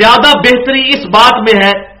زیادہ بہتری اس بات میں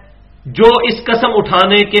ہے جو اس قسم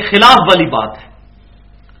اٹھانے کے خلاف والی بات ہے،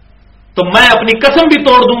 تو میں اپنی قسم بھی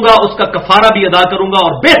توڑ دوں گا، اس کا کفارہ بھی ادا کروں گا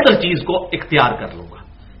اور بہتر چیز کو اختیار کر لوں گا،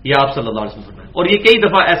 یہ آپ صلی اللہ علیہ وسلم فرمایا، اور یہ کئی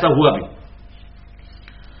دفعہ ایسا ہوا بھی۔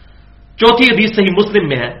 چوتھی حدیث صحیح مسلم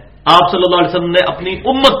میں ہے، آپ صلی اللہ علیہ وسلم نے اپنی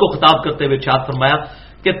امت کو خطاب کرتے ہوئے ارشاد فرمایا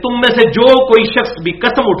کہ تم میں سے جو کوئی شخص بھی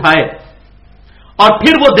قسم اٹھائے اور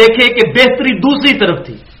پھر وہ دیکھے کہ بہتری دوسری طرف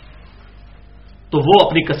تھی تو وہ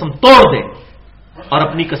اپنی قسم توڑ دے اور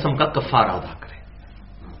اپنی قسم کا کفارہ ادا کرے۔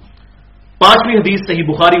 پانچویں حدیث صحیح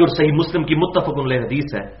بخاری اور صحیح مسلم کی متفق علیہ حدیث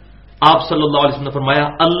ہے، آپ صلی اللہ علیہ وسلم نے فرمایا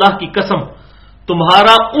اللہ کی قسم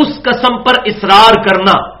تمہارا اس قسم پر اصرار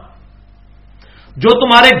کرنا جو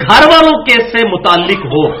تمہارے گھر والوں کے سے متعلق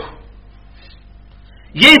ہو،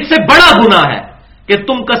 یہ اس سے بڑا گناہ ہے کہ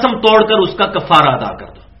تم قسم توڑ کر اس کا کفارہ ادا کر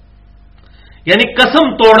دو۔ یعنی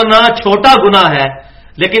قسم توڑنا چھوٹا گناہ ہے،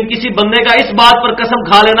 لیکن کسی بندے کا اس بات پر قسم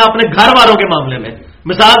کھا لینا اپنے گھر والوں کے معاملے میں،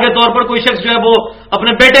 مثال کے طور پر کوئی شخص جو ہے وہ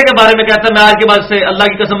اپنے بیٹے کے بارے میں کہتا ہے میں آج کے بعد سے اللہ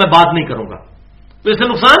کی قسم میں بات نہیں کروں گا، تو اس سے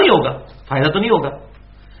نقصان ہی ہوگا، فائدہ تو نہیں ہوگا۔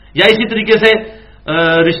 یا اسی طریقے سے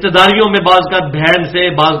رشتہ داریوں میں بعض کا بہن سے،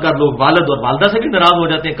 بعض کا لوگ والد اور والدہ سے بھی ناراض ہو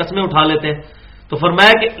جاتے ہیں، قسمیں اٹھا لیتے ہیں، تو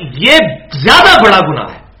فرمایا کہ یہ زیادہ بڑا گناہ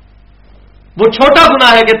ہے، وہ چھوٹا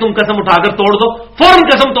گناہ ہے کہ تم قسم اٹھا کر توڑ دو، فوراً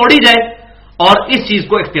قسم توڑی جائے اور اس چیز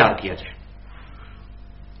کو اختیار کیا جائے۔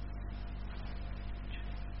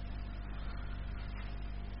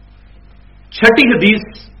 چھٹی حدیث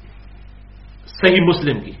صحیح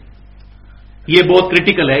مسلم کی، یہ بہت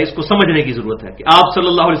کریٹیکل ہے، اس کو سمجھنے کی ضرورت ہے کہ آپ صلی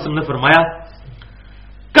اللہ علیہ وسلم نے فرمایا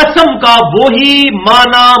قسم کا وہی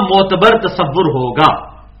معنی معتبر تصور ہوگا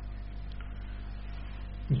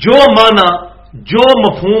جو معنی، جو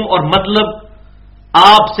مفہوم اور مطلب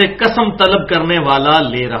آپ سے قسم طلب کرنے والا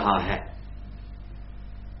لے رہا ہے۔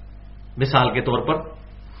 مثال کے طور پر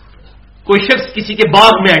کوئی شخص کسی کے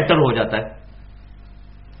باغ میں انٹر ہو جاتا ہے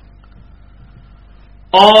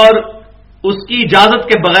اور اس کی اجازت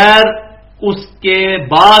کے بغیر اس کے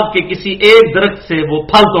باغ کے کسی ایک درخت سے وہ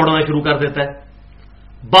پھل توڑنا شروع کر دیتا ہے۔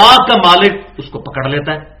 باغ کا مالک اس کو پکڑ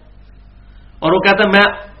لیتا ہے اور وہ کہتا ہے میں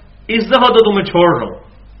اس دفعہ تو تمہیں چھوڑ رہا ہوں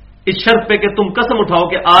اس شرط پہ کہ تم قسم اٹھاؤ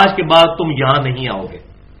کہ آج کے بعد تم یہاں نہیں آؤ گے۔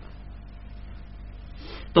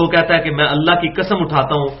 تو وہ کہتا ہے کہ میں اللہ کی قسم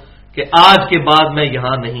اٹھاتا ہوں کہ آج کے بعد میں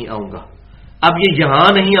یہاں نہیں آؤں گا۔ اب یہ یہاں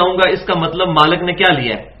نہیں آؤں گا اس کا مطلب مالک نے کیا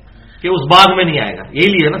لیا ہے کہ اس باغ میں نہیں آئے گا، یہی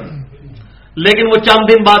لیا نا۔ لیکن وہ چند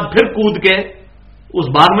دن بعد پھر کود کے اس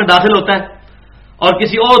باغ میں داخل ہوتا ہے اور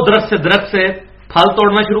کسی اور درخت سے پھل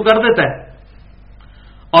توڑنا شروع کر دیتا ہے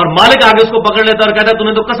اور مالک آگے اس کو پکڑ لیتا ہے اور کہتا ہے تو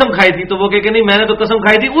نے تو قسم کھائی تھی۔ تو وہ کہ نہیں، میں نے تو قسم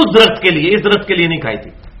کھائی تھی اس درخت کے لیے، اس درخت کے لیے نہیں کھائی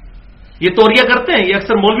تھی۔ یہ توریہ کرتے ہیں، یہ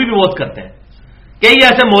اکثر مولوی بھی بہت کرتے ہیں۔ کئی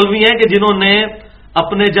ایسے مولوی ہیں کہ جنہوں نے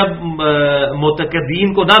اپنے جب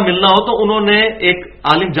معتقدین کو نہ ملنا ہو تو انہوں نے ایک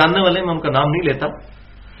عالم جاننے والے، میں ان کا نام نہیں لیتا،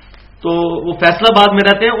 تو وہ فیصلہ آباد میں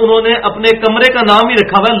رہتے ہیں، انہوں نے اپنے کمرے کا نام ہی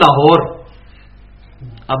رکھا ہوا ہے لاہور۔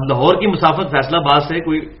 اب لاہور کی مسافت فیصلہ آباد سے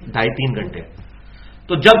کوئی 2.5-3 گھنٹے،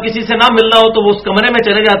 تو جب کسی سے نہ ملنا ہو تو وہ اس کمرے میں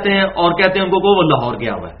چلے جاتے ہیں اور کہتے ہیں ان کو وہ لاہور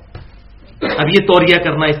گیا ہوا ہے۔ اب یہ توریہ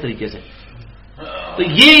کرنا اس طریقے سے، تو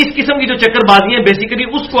یہ اس قسم کی جو چکر بازی ہیں بیسیکلی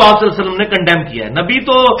اس کو آپ صلی اللہ علیہ وسلم نے کنڈیم کیا ہے۔ نبی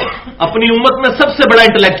تو اپنی امت میں سب سے بڑا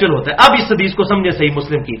انٹلیکچوئل ہوتا ہے۔ اب اس حدیث کو سمجھے صحیح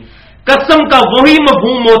مسلم کی، قسم کا وہی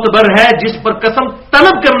مفہوم معتبر ہے جس پر قسم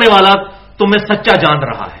طلب کرنے والا تمہیں سچا جان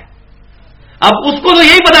رہا ہے۔ اب اس کو تو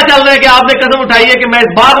یہی پتا چل رہا ہے کہ آپ نے قسم اٹھائی ہے کہ میں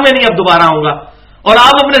اس باغ میں نہیں اب دوبارہ آؤں گا، اور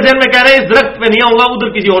آپ اپنے ذہن میں کہہ رہے ہیں اس درخت پہ نہیں آؤں گا، ادھر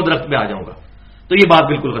کسی اور درخت پہ آ جاؤں گا، تو یہ بات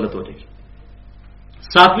بالکل غلط ہو جائے گی۔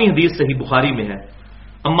 7ویں حدیث صحیح بخاری میں ہے،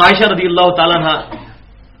 اما عائشہ رضی اللہ تعالیٰ عنہ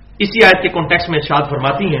اسی آیت کے کانٹیکسٹ میں ارشاد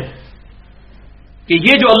فرماتی ہیں کہ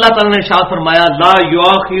یہ جو اللہ تعالیٰ نے ارشاد فرمایا لا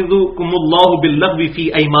یؤاخذکم اللہ باللغو فی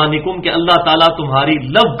ایمانکم، کہ اللہ تعالیٰ تمہاری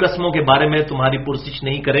لغو قسموں کے بارے میں تمہاری پرسش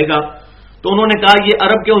نہیں کرے گا، تو انہوں نے کہا یہ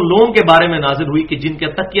عرب کے ان لوگوں کے بارے میں نازل ہوئی کہ جن کا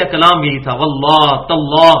تقیہ کلام یہی تھا واللہ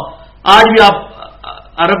تاللہ۔ آج بھی آپ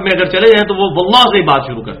عرب میں اگر چلے جائیں تو وہ واللہ سے ہی بات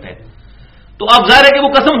شروع کرتے ہیں، تو اب ظاہر ہے کہ وہ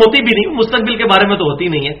قسم ہوتی بھی نہیں، مستقبل کے بارے میں تو ہوتی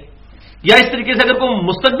نہیں ہے۔ یا اس طریقے سے اگر کوئی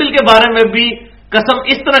مستقبل کے بارے میں بھی قسم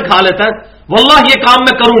اس طرح کھا لیتا ہے واللہ یہ کام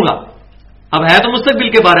میں کروں گا، اب ہے تو مستقبل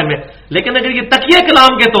کے بارے میں، لیکن اگر یہ تقیہ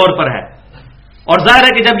کلام کے طور پر ہے، اور ظاہر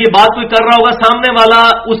ہے کہ جب یہ بات کوئی کر رہا ہوگا سامنے والا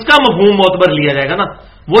اس کا مفہوم معتبر لیا جائے گا نا،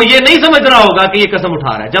 وہ یہ نہیں سمجھ رہا ہوگا کہ یہ قسم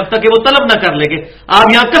اٹھا رہا ہے جب تک کہ وہ طلب نہ کر لے گے آپ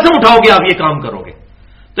یہاں قسم اٹھاؤ گے آپ یہ کام کرو گے۔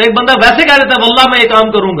 تو ایک بندہ ویسے کہہ دیتا ہے واللہ میں یہ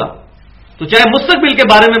کام کروں گا، تو چاہے مستقبل کے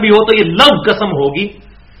بارے میں بھی ہو تو یہ لغو قسم ہوگی،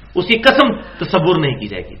 اس کی قسم تصور نہیں کی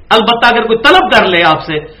جائے گی۔ البتہ اگر کوئی طلب کر لے آپ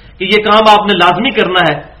سے کہ یہ کام آپ نے لازمی کرنا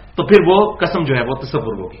ہے تو پھر وہ قسم جو ہے وہ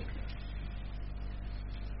تصور ہوگی۔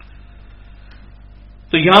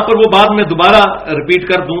 تو یہاں پر وہ بات میں دوبارہ ریپیٹ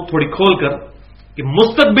کر دوں تھوڑی کھول کر کہ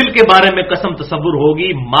مستقبل کے بارے میں قسم تصور ہوگی،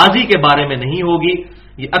 ماضی کے بارے میں نہیں ہوگی۔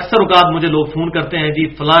 یہ اکثر اوقات مجھے لوگ فون کرتے ہیں جی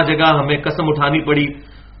فلاں جگہ ہمیں قسم اٹھانی پڑی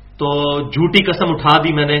تو جھوٹی قسم اٹھا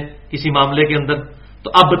دی میں نے کسی معاملے کے اندر، تو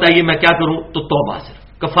اب بتائیے میں کیا کروں؟ تو توبہ، صرف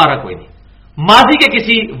کفارہ کوئی نہیں۔ ماضی کے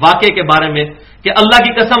کسی واقعے کے بارے میں کہ اللہ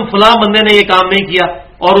کی قسم فلاں بندے نے یہ کام نہیں کیا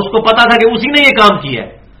اور اس کو پتا تھا کہ اسی نے یہ کام کیا ہے،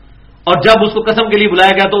 اور جب اس کو قسم کے لیے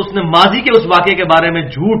بلایا گیا تو اس نے ماضی کے اس واقعے کے بارے میں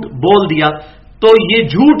جھوٹ بول دیا، تو یہ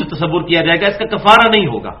جھوٹ تصور کیا جائے گا، اس کا کفارہ نہیں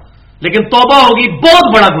ہوگا، لیکن توبہ ہوگی، بہت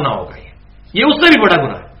بڑا گناہ ہوگا، یہ اس سے بھی بڑا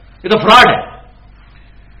گناہ ہے، یہ تو فراڈ ہے۔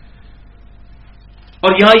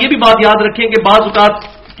 اور یہاں یہ بھی بات یاد رکھیں کہ بعض اوقات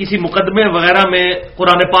کسی مقدمے وغیرہ میں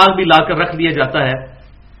قرآن پاک بھی لا کر رکھ دیا جاتا ہے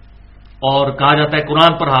اور کہا جاتا ہے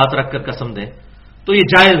قرآن پر ہاتھ رکھ کر قسم دیں، تو یہ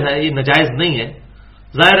جائز ہے، یہ ناجائز نہیں ہے۔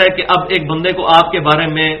 ظاہر ہے کہ اب ایک بندے کو آپ کے بارے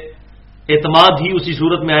میں اعتماد ہی اسی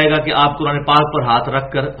صورت میں آئے گا کہ آپ قرآن پاک پر ہاتھ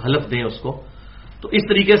رکھ کر حلف دیں اس کو، تو اس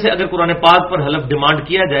طریقے سے اگر قرآن پاک پر حلف ڈیمانڈ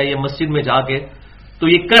کیا جائے یا مسجد میں جا کے تو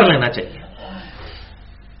یہ کر لینا چاہیے۔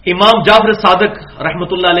 امام جعفر صادق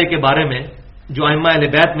رحمۃ اللہ علیہ کے بارے میں جو ائمہ اہل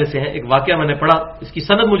بیت میں سے ہیں، ایک واقعہ میں نے پڑھا، اس کی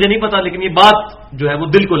سند مجھے نہیں پتا، لیکن یہ بات جو ہے وہ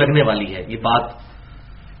دل کو لگنے والی ہے، یہ بات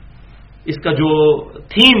اس کا جو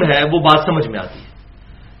تھیم ہے وہ بات سمجھ میں آتی ہے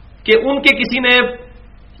کہ ان کے کسی نے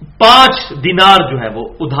 5 دینار جو ہے وہ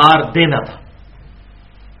ادھار دینا تھا،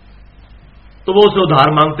 تو وہ اسے ادھار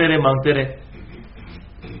مانگتے رہے۔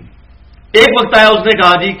 ایک وقت آیا اس نے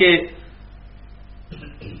کہا جی کہ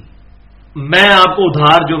میں آپ کو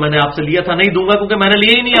ادھار جو میں نے آپ سے لیا تھا نہیں دوں گا، کیونکہ میں نے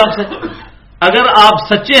لیا ہی نہیں آپ سے، اگر آپ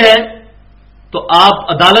سچے ہیں تو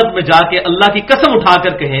آپ عدالت میں جا کے اللہ کی قسم اٹھا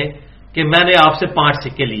کر کہیں کہ میں نے آپ سے 5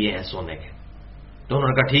 سکے لیے ہیں سونے کے. تو انہوں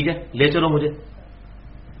نے کہا ٹھیک ہے لے چلو مجھے.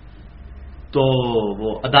 تو وہ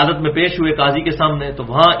عدالت میں پیش ہوئے قاضی کے سامنے. تو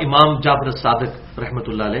وہاں امام جعفر الصادق رحمۃ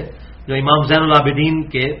اللہ علیہ جو امام زین العابدین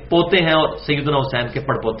کے پوتے ہیں اور سیدنا حسین کے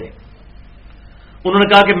پڑپوتے، انہوں نے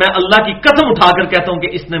کہا کہ میں اللہ کی قسم اٹھا کر کہتا ہوں کہ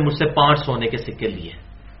اس نے مجھ سے 5 سونے کے سکے لیے.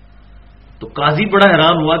 تو قاضی بڑا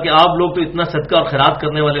حیران ہوا کہ آپ لوگ تو اتنا صدقہ اور خیرات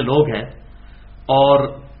کرنے والے لوگ ہیں اور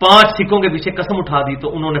 5 سکوں کے پیچھے قسم اٹھا دی. تو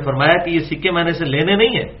انہوں نے فرمایا کہ یہ سکے میں نے اسے لینے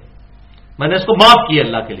نہیں ہیں، میں نے اس کو معاف کیا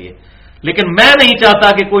اللہ کے لیے، لیکن میں نہیں چاہتا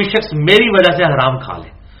کہ کوئی شخص میری وجہ سے حرام کھا لے.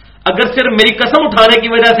 اگر صرف میری قسم اٹھانے کی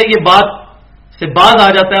وجہ سے یہ بات سے باز آ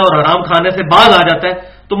جاتا ہے اور حرام کھانے سے باز آ جاتا ہے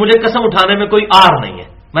تو مجھے قسم اٹھانے میں کوئی آر نہیں ہے.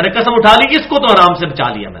 میں نے قسم اٹھا لی، اس کو تو حرام سے بچا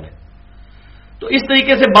لیا میں نے. تو اس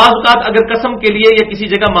طریقے سے بعض اوقات اگر قسم کے لیے یا کسی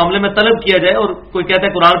جگہ معاملے میں طلب کیا جائے اور کوئی کہتا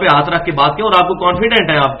ہے قرآن پہ ہاتھ رکھ کے بات کریں اور آپ کو کانفیڈنٹ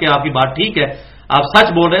ہے آپ کی بات ٹھیک ہے، آپ سچ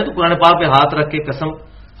بول رہے ہیں، تو قرآن پاک پہ ہاتھ رکھ کے قسم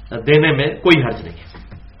دینے میں کوئی حرج نہیں ہے.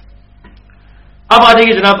 اب آ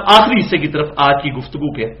جائیے جناب آخری حصے کی طرف. آج کی گفتگو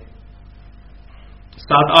کے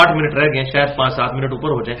 7-8 منٹ رہ گئے، شاید 5-7 منٹ اوپر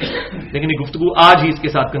ہو جائے، لیکن یہ گفتگو آج ہی اس کے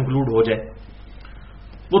ساتھ کنکلوڈ ہو جائے.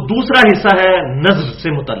 وہ دوسرا حصہ ہے نظر سے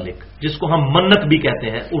متعلق، جس کو ہم منت بھی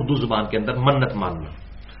کہتے ہیں اردو زبان کے اندر، منت ماننا.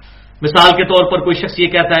 مثال کے طور پر کوئی شخص یہ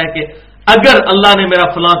کہتا ہے کہ اگر اللہ نے میرا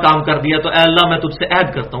فلاں کام کر دیا تو اے اللہ میں تجھ سے عہد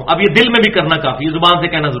کرتا ہوں. اب یہ دل میں بھی کرنا کافی، زبان سے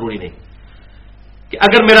کہنا ضروری نہیں کہ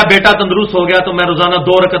اگر میرا بیٹا تندرست ہو گیا تو میں روزانہ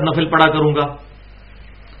 2 رکعت نفل پڑھا کروں گا،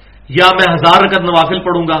 یا میں 1000 رکعت نوافل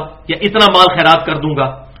پڑھوں گا، یا اتنا مال خیرات کر دوں گا،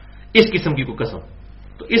 اس قسم کی کوئی قسم.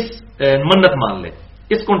 تو اس منت مان لے.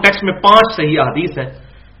 اس کانٹیکسٹ میں 5 صحیح احادیث ہیں.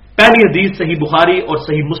 پہلی حدیث صحیح بخاری اور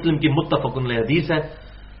صحیح مسلم کی متفق علیہ حدیث ہے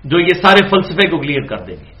جو یہ سارے فلسفے کو کلیئر کر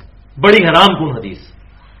دے گی. بڑی حیران کن حدیث.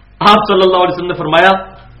 آپ صلی اللہ علیہ وسلم نے فرمایا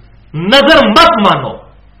نظر مت مانو،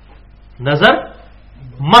 نظر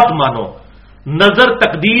مت مانو. نظر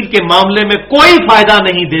تقدیر کے معاملے میں کوئی فائدہ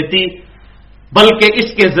نہیں دیتی، بلکہ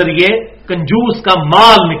اس کے ذریعے کنجوس کا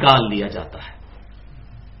مال نکال لیا جاتا ہے.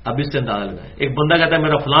 اب اس سے اندازہ لگائیں، ایک بندہ کہتا ہے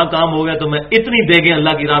میرا فلاں کام ہو گیا تو میں اتنی دیگیں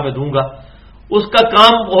اللہ کی راہ میں دوں گا. اس کا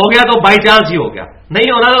کام ہو گیا تو بائی چانس ہی ہو گیا، نہیں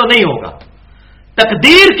ہونا تو نہیں ہوگا.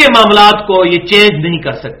 تقدیر کے معاملات کو یہ چینج نہیں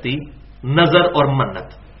کر سکتی نظر اور منت.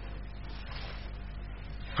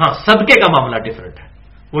 ہاں صدقے کا معاملہ ڈیفرنٹ ہے،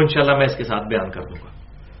 وہ انشاءاللہ میں اس کے ساتھ بیان کر دوں گا.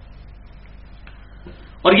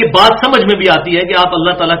 اور یہ بات سمجھ میں بھی آتی ہے کہ آپ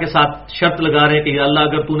اللہ تعالیٰ کے ساتھ شرط لگا رہے ہیں کہ اللہ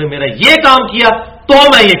اگر تو نے میرا یہ کام کیا تو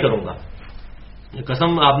میں یہ کروں گا. یہ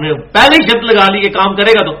قسم آپ نے پہلے ہی شرط لگا لی کہ کام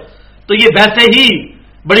کرے گا تو یہ ویسے ہی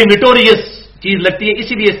بڑی نٹوریس چیز لگتی ہے.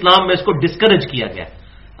 اسی لیے اسلام میں اس کو ڈسکریج کیا گیا.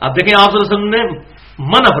 آپ دیکھیں آپ صلی اللہ علیہ وسلم نے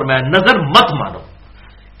منع فرمایا نظر مت مانو.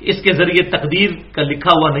 اس کے ذریعے تقدیر کا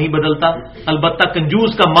لکھا ہوا نہیں بدلتا، البتہ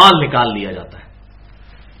کنجوس کا مال نکال لیا جاتا ہے.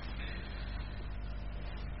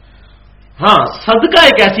 ہاں صدقہ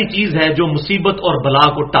ایک ایسی چیز ہے جو مصیبت اور بلا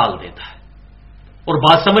کو ٹال دیتا ہے. اور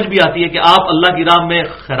بات سمجھ بھی آتی ہے کہ آپ اللہ کی راہ میں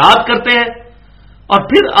خیرات کرتے ہیں اور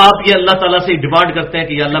پھر آپ یہ اللہ تعالیٰ سے ڈیمانڈ کرتے ہیں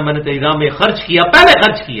کہ یا اللہ میں نے تیری راہ میں خرچ کیا، پہلے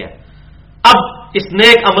خرچ کیا، اب اس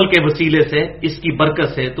نیک عمل کے وسیلے سے اس کی برکت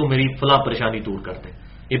سے تو میری فلاں پریشانی دور کر دے.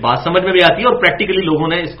 یہ بات سمجھ میں بھی آتی ہے اور پریکٹیکلی لوگوں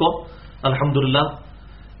نے اس کو الحمدللہ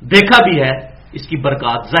دیکھا بھی ہے، اس کی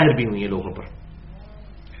برکات ظاہر بھی ہوئی ہیں لوگوں پر.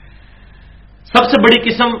 سب سے بڑی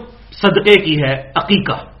قسم صدقے کی ہے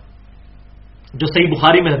عقیقہ، جو صحیح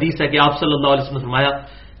بخاری میں حدیث ہے کہ آپ صلی اللہ علیہ وسلم نے فرمایا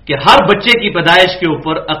کہ ہر بچے کی پیدائش کے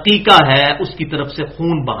اوپر عقیقہ ہے اس کی طرف سے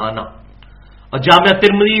خون بہانا. اور جامعہ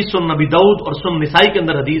ترمذی، سنن ابی داؤد اور سنن نسائی کے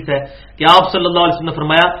اندر حدیث ہے کہ آپ صلی اللہ علیہ وسلم نے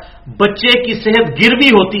فرمایا بچے کی صحت گروی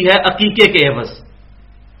ہوتی ہے عقیقے کے عوض،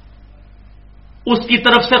 اس کی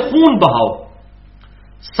طرف سے خون بہاؤ.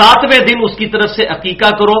 7ویں دن اس کی طرف سے عقیقہ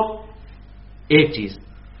کرو، ایک چیز،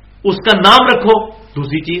 اس کا نام رکھو،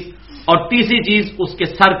 دوسری چیز، اور تیسری چیز اس کے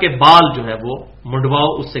سر کے بال جو ہے وہ منڈواؤ،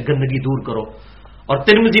 اس سے گندگی دور کرو. اور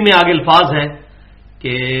ترمذی میں آگے الفاظ ہیں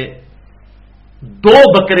کہ 2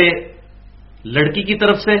 بکرے لڑکی کی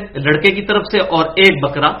طرف سے، لڑکے کی طرف سے، اور 1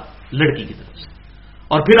 بکرا لڑکی کی طرف سے.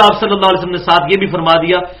 اور پھر آپ صلی اللہ علیہ وسلم نے ساتھ یہ بھی فرما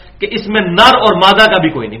دیا کہ اس میں نر اور مادہ کا بھی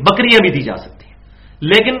کوئی نہیں، بکریاں بھی دی جا سکتی ہیں،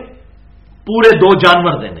 لیکن پورے 2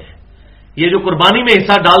 جانور دینے ہیں. یہ جو قربانی میں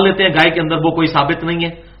حصہ ڈال لیتے ہیں گائے کے اندر وہ کوئی ثابت نہیں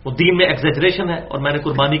ہے، وہ دین میں ایگزیجریشن ہے. اور میں نے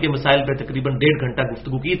قربانی کے مسائل پہ تقریباً 1.5 گھنٹہ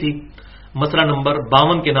گفتگو کی تھی. مسئلہ نمبر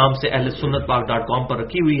 52 کے نام سے اہل سنت پاک.com پر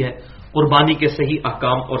رکھی ہوئی ہے، قربانی کے صحیح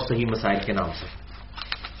احکام اور صحیح مسائل کے نام سے.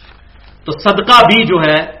 تو صدقہ بھی جو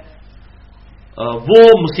ہے وہ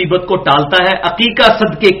مصیبت کو ٹالتا ہے. عقیقہ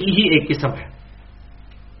صدقے کی ہی ایک قسم ہے.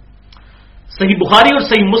 صحیح بخاری اور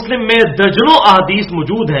صحیح مسلم میں درجنوں احادیث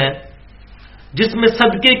موجود ہیں جس میں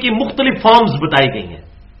صدقے کی مختلف فارمز بتائی گئی ہیں.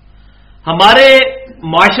 ہمارے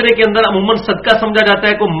معاشرے کے اندر عموماً صدقہ سمجھا جاتا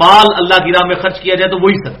ہے کوئی مال اللہ کی راہ میں خرچ کیا جائے تو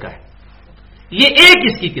وہی صدقہ ہے. یہ ایک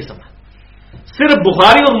اس کی قسم ہے. صرف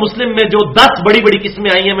بخاری اور مسلم میں جو 10 بڑی بڑی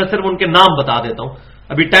قسمیں آئی ہیں میں صرف ان کے نام بتا دیتا ہوں,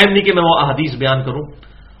 ابھی ٹائم نہیں کہ میں وہ احادیث بیان کروں,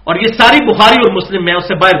 اور یہ ساری بخاری اور مسلم میں, اس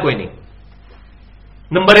سے باہر کوئی نہیں.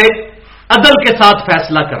 نمبر 1, عدل کے ساتھ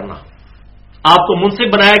فیصلہ کرنا. آپ کو منصف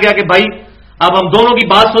بنایا گیا کہ بھائی اب ہم دونوں کی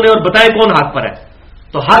بات سنیں اور بتائیں کون حق پر ہے,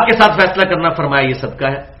 تو حق کے ساتھ فیصلہ کرنا فرمایا یہ صدقہ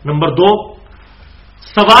ہے. نمبر 2,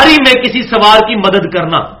 سواری میں کسی سوار کی مدد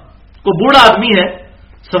کرنا. کوئی بوڑھا آدمی ہے,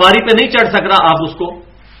 سواری پہ نہیں چڑھ سک رہا, آپ اس کو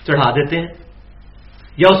چڑھا دیتے ہیں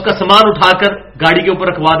یا اس کا سامان اٹھا کر گاڑی کے اوپر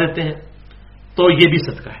رکھوا دیتے ہیں, تو یہ بھی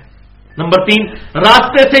صدقہ ہے. نمبر 3,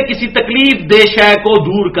 راستے سے کسی تکلیف دہ شے کو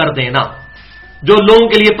دور کر دینا, جو لوگوں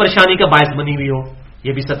کے لیے پریشانی کا باعث بنی ہوئی ہو,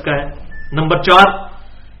 یہ بھی صدقہ ہے. نمبر 4,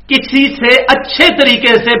 کسی سے اچھے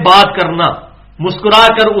طریقے سے بات کرنا, مسکرا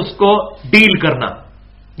کر اس کو ڈیل کرنا,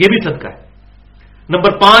 یہ بھی صدقہ ہے.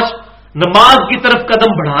 نمبر 5, نماز کی طرف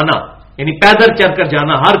قدم بڑھانا, یعنی پیدل چل کر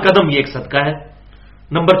جانا, ہر قدم یہ ایک صدقہ ہے.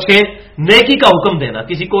 نمبر 6, نیکی کا حکم دینا,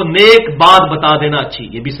 کسی کو نیک بات بتا دینا اچھی,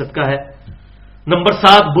 یہ بھی صدقہ ہے. نمبر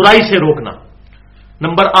 7, برائی سے روکنا.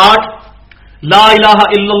 نمبر 8, لا الہ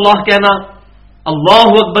الا اللہ کہنا, اللہ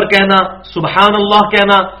اکبر کہنا, سبحان اللہ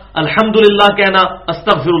کہنا, الحمدللہ کہنا,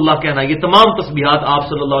 استغفر اللہ کہنا, یہ تمام تسبیحات آپ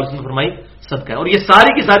صلی اللہ علیہ وسلم نے فرمائی صدقہ ہے. اور یہ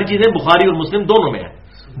ساری کی ساری چیزیں بخاری اور مسلم دونوں میں ہیں,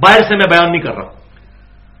 باہر سے میں بیان نہیں کر رہا.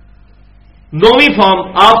 9ویں فارم,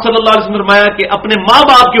 آپ صلی اللہ علیہ وسلم نے فرمایا کہ اپنے ماں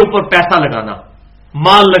باپ کے اوپر پیسہ لگانا,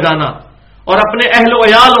 مال لگانا, اور اپنے اہل و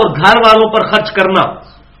عیال اور گھر والوں پر خرچ کرنا,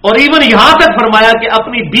 اور ایون یہاں تک فرمایا کہ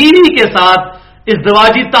اپنی بیوی کے ساتھ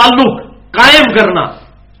ازدواجی تعلق قائم کرنا,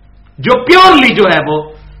 جو پیورلی جو ہے وہ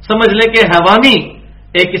سمجھ لیں کہ حیوانی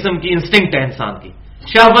ایک قسم کی انسٹنکٹ ہے انسان کی,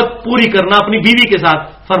 شہوت پوری کرنا اپنی بیوی کے ساتھ,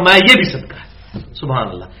 فرمایا یہ بھی صدقہ ہے. سبحان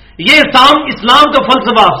اللہ. یہ اسلام کا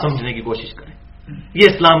فلسفہ آپ سمجھنے کی کوشش کریں, یہ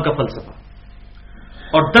اسلام کا فلسفہ.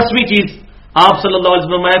 اور 10ویں چیز, آپ صلی اللہ علیہ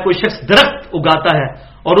وسلم کوئی شخص درخت اگاتا ہے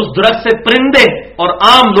اور اس درخت سے پرندے اور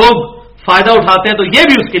عام لوگ فائدہ اٹھاتے ہیں, تو یہ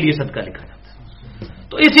بھی اس کے لیے صدقہ لکھا جاتا ہے.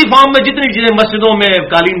 تو اسی فارم میں جتنی چیزیں, مسجدوں میں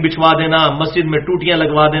قالین بچھوا دینا, مسجد میں ٹوٹیاں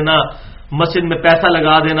لگوا دینا, مسجد میں پیسہ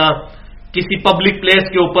لگا دینا, کسی پبلک پلیس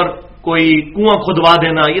کے اوپر کوئی کنواں کھدوا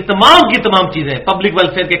دینا, یہ تمام کی تمام چیزیں, پبلک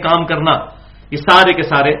ویلفیئر کے کام کرنا, یہ سارے کے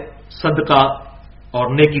سارے صدقہ اور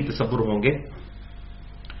نیکی تصور ہوں گے.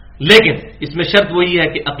 لیکن اس میں شرط وہی ہے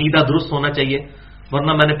کہ عقیدہ درست ہونا چاہیے,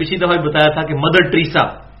 ورنہ میں نے پچھلی دفعہ بھی بتایا تھا کہ مدر ٹریسا,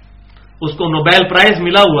 اس کو نوبیل پرائز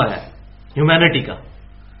ملا ہوا ہے ہیومینٹی کا,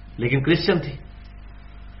 لیکن کرسچن تھی.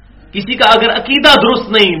 کسی کا اگر عقیدہ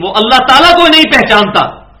درست نہیں, وہ اللہ تعالیٰ کو نہیں پہچانتا,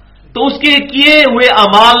 تو اس کے کیے ہوئے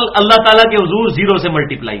اعمال اللہ تعالیٰ کے حضور 0 سے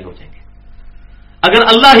ملٹیپلائی ہو جائیں گے. اگر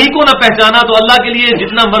اللہ ہی کو نہ پہچانا تو اللہ کے لیے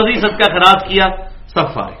جتنا مرضی صدقہ خیرات کیا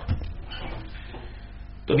سب فارغ.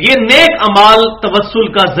 تو یہ نیک اعمال توسل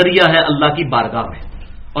کا ذریعہ ہے اللہ کی بارگاہ میں.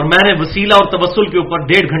 اور میں نے وسیلہ اور توسل کے اوپر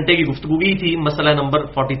 1.5 گھنٹے کی گفتگو کی تھی, مسئلہ نمبر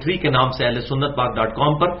 43 کے نام سے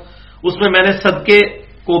ahlsunnatpak.com پر. اس میں نے صدقے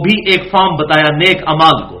کو بھی ایک فارم بتایا, نیک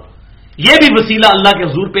اعمال کو. یہ بھی وسیلہ اللہ کے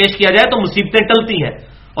حضور پیش کیا جائے تو مصیبتیں ٹلتی ہیں.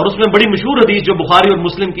 اور اس میں بڑی مشہور حدیث جو بخاری اور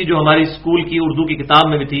مسلم کی, جو ہماری اسکول کی اردو کی کتاب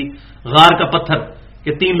میں بھی تھی, غار کا پتھر,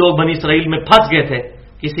 کہ 3 لوگ بنی اسرائیل میں پھنس گئے تھے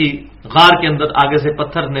کسی غار کے اندر, آگے سے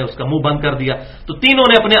پتھر نے اس کا منہ بند کر دیا, تو تینوں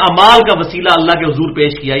نے اپنے اعمال کا وسیلہ اللہ کے حضور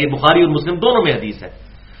پیش کیا. یہ بخاری اور مسلم دونوں میں حدیث ہے.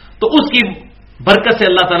 تو اس کی برکت سے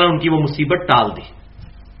اللہ تعالیٰ نے ان کی وہ مصیبت ٹال دی.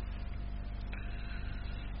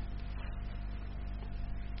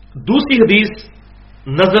 دوسری حدیث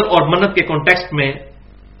نظر اور منت کے کانٹیکسٹ میں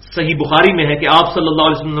صحیح بخاری میں ہے کہ آپ صلی اللہ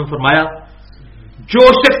علیہ وسلم نے فرمایا, جو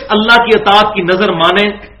شخص اللہ کی اطاعت کی نظر مانے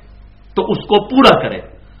تو اس کو پورا کرے,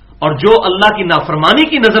 اور جو اللہ کی نافرمانی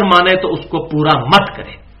کی نظر مانے تو اس کو پورا مت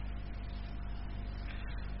کرے.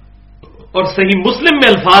 اور صحیح مسلم میں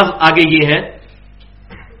الفاظ آگے یہ ہیں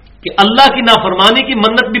کہ اللہ کی نافرمانی کی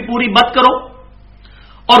منت بھی پوری مت کرو,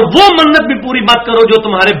 اور وہ منت بھی پوری مت کرو جو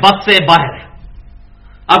تمہارے بس سے باہر ہے.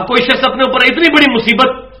 اب کوئی شخص اپنے اوپر اتنی بڑی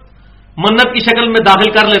مصیبت منت کی شکل میں داخل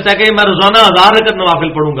کر لیتا ہے کہ میں روزانہ 1000 رکعت نوافل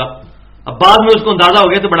پڑھوں گا, اب بعد میں اس کو اندازہ ہو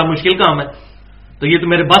گیا تو بڑا مشکل کام ہے, تو یہ تو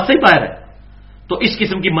میرے بس سے ہی باہر ہے. تو اس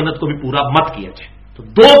قسم کی منت کو بھی پورا مت کیا جائے. تو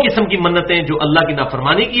 2 قسم کی منتیں, جو اللہ کی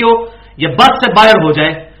نافرمانی کی ہو یا بس سے باہر ہو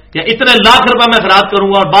جائے, یا اتنے لاکھ روپے میں خیرات کروں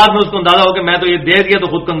گا اور بعد میں اس کو اندازہ ہو کہ میں تو یہ دے دیا تو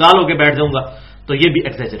خود کنگال ہو کے بیٹھ جاؤں گا, تو یہ بھی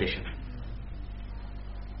ایگزیجریشن ہے.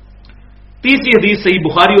 تیسری حدیث صحیح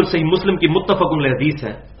بخاری اور صحیح مسلم کی متفق علیہ حدیث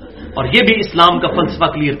ہے, اور یہ بھی اسلام کا فلسفہ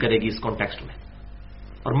کلیئر کرے گی اس کانٹیکسٹ میں.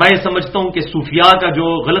 اور میں یہ سمجھتا ہوں کہ صوفیاء کا جو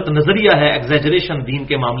غلط نظریہ ہے ایگزیجریشن دین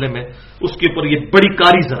کے معاملے میں, اس کے اوپر یہ بڑی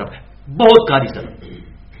کاری ضرب ہے, بہت کاری ضرب.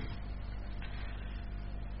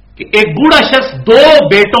 کہ ایک بوڑھا شخص 2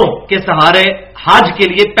 بیٹوں کے سہارے حج کے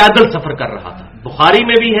لیے پیدل سفر کر رہا تھا. بخاری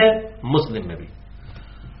میں بھی ہے مسلم میں بھی.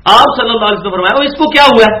 آپ صلی اللہ علیہ وسلم نے فرمایا اس کو کیا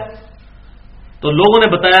ہوا ہے؟ تو لوگوں نے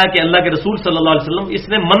بتایا کہ اللہ کے رسول صلی اللہ علیہ وسلم اس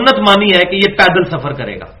نے منت مانی ہے کہ یہ پیدل سفر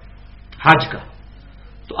کرے گا حج کا.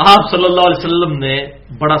 تو آپ صلی اللہ علیہ وسلم نے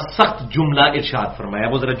بڑا سخت جملہ ارشاد فرمایا.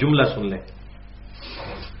 وہ ذرا جملہ سن لیں.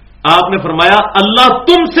 آپ نے فرمایا اللہ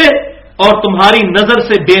تم سے اور تمہاری نظر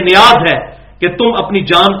سے بے نیاز ہے کہ تم اپنی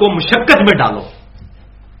جان کو مشقت میں ڈالو.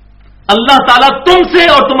 اللہ تعالیٰ تم سے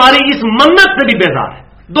اور تمہاری اس منت سے بھی بیزار ہے,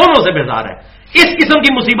 دونوں سے بیزار ہے. اس قسم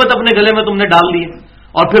کی مصیبت اپنے گلے میں تم نے ڈال لی ہے.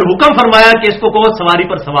 اور پھر حکم فرمایا کہ اس کو کہو سواری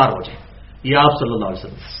پر سوار ہو جائے. یہ آپ صلی اللہ علیہ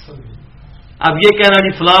وسلم. اب یہ کہنا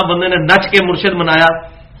جی فلاں بندے نے نچ کے مرشد منایا,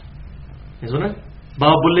 سنا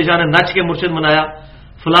بابا بلے شاہ نے نچ کے مرشد منایا.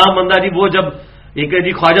 فلاں بندہ جی وہ جب ایک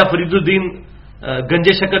جی خواجہ فرید الدین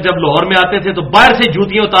گنجے شکر جب لاہور میں آتے تھے تو باہر سے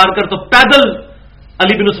جوتیاں اتار کر تو پیدل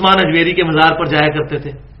علی بن عثمان اجویری کے مزار پر جایا کرتے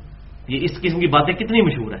تھے. یہ اس قسم کی باتیں کتنی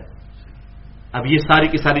مشہور ہیں. اب یہ ساری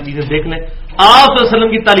کی ساری چیزیں دیکھ لیں. آپ صلی اللہ علیہ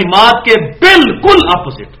وسلم کی تعلیمات کے بالکل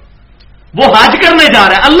اپوزٹ. وہ حج کرنے جا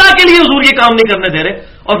رہا ہے, اللہ کے لیے حضور یہ کام نہیں کرنے دے رہے.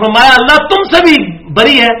 اور فرمایا اللہ تم سے بھی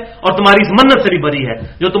بری ہے اور تمہاری اس منت سے بھی بری ہے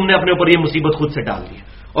جو تم نے اپنے اوپر یہ مصیبت خود سے ڈال دی ہے.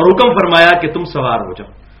 اور حکم فرمایا کہ تم سوار ہو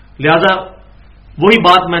جاؤ. لہذا وہی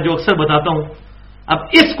بات میں جو اکثر بتاتا ہوں, اب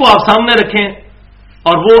اس کو آپ سامنے رکھیں.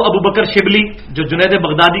 اور وہ ابو بکر شبلی جو جنید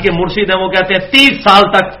بغدادی کے مرشد ہیں, وہ کہتے ہیں 30 سال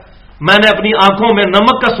تک میں نے اپنی آنکھوں میں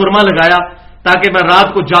نمک کا سرما لگایا تاکہ میں رات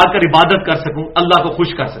کو جا کر عبادت کر سکوں, اللہ کو خوش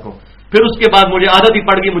کر سکوں. پھر اس کے بعد مجھے عادت ہی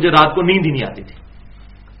پڑ گئی, مجھے رات کو نیند ہی نہیں آتی تھی.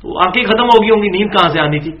 تو آنکھیں ختم ہو گئی ہوں گی, نیند کہاں سے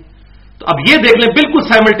آنی تھی. تو اب یہ دیکھ لیں بالکل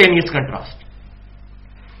سائملٹینیس کنٹراسٹ.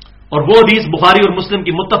 اور وہ حدیث بخاری اور مسلم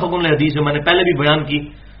کی متفق علیہ حدیث جو میں نے پہلے بھی بیان کی,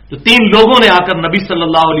 جو 3 لوگوں نے آ کر نبی صلی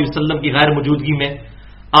اللہ علیہ وسلم کی غیر موجودگی میں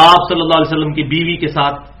آپ صلی اللہ علیہ وسلم کی بیوی کے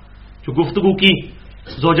ساتھ جو گفتگو کی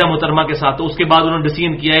زوجہ محترمہ کے ساتھ, تو اس کے بعد انہوں نے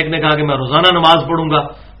ڈسیژن کیا. ایک نے کہا کہ میں روزانہ نماز پڑھوں گا,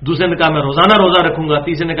 دوسرے نے کہا میں روزانہ روزہ رکھوں گا,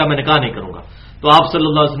 تیسرے نے کہا میں نکاح نہیں کروں گا. تو آپ صلی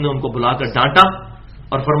اللہ علیہ وسلم نے ان کو بلا کر ڈانٹا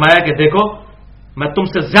اور فرمایا کہ دیکھو میں تم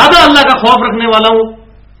سے زیادہ اللہ کا خوف رکھنے والا ہوں,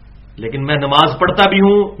 لیکن میں نماز پڑھتا بھی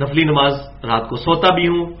ہوں, نفلی نماز رات کو سوتا بھی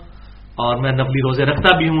ہوں, اور میں نفلی روزے رکھتا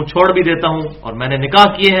بھی ہوں, چھوڑ بھی دیتا ہوں, اور میں نے نکاح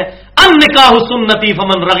کیے ہیں. ان نکاح سنتی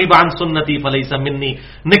فمن رغب عن سنتی فلیس منی.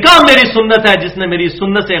 نکاح میری سنت ہے, جس نے میری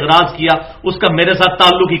سنت سے اغراض کیا اس کا میرے ساتھ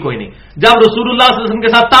تعلق ہی کوئی نہیں. جب رسول اللہ صلی اللہ علیہ وسلم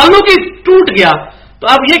کے ساتھ تعلق ہی ٹوٹ گیا تو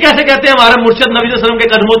اب یہ کیسے کہتے ہیں ہمارے مرشد نبی صلی اللہ علیہ وسلم کے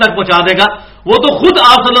قدموں تک پہنچا دے گا. وہ تو خود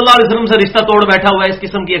آپ صلی اللہ علیہ وسلم سے رشتہ توڑ بیٹھا ہوا ہے اس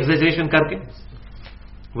قسم کی ایگزیجریشن کر کے.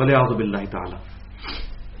 ولیعوذ باللہ تعالی.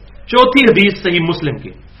 چوتھی حدیث صحیح مسلم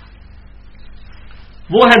کی,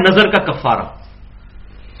 وہ ہے نظر کا کفارہ.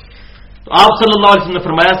 تو آپ صلی اللہ علیہ وسلم نے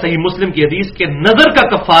فرمایا صحیح مسلم کی حدیث کہ نظر کا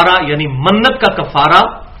کفارہ یعنی منت کا کفارہ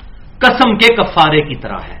قسم کے کفارے کی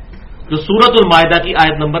طرح ہے, جو سورۃ المائدہ کی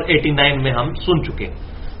آیت نمبر 89 میں ہم سن چکے.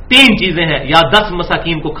 3 چیزیں ہیں, یا 10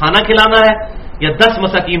 مساکین کو کھانا کھلانا ہے, یا 10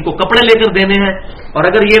 مساکین کو کپڑے لے کر دینے ہیں, اور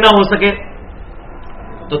اگر یہ نہ ہو سکے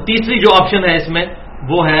تو تیسری جو آپشن ہے اس میں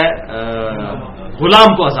وہ ہے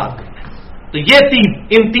غلام کو آزاد کرنا. تو یہ 3,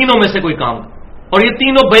 ان تینوں میں سے کوئی کام, اور یہ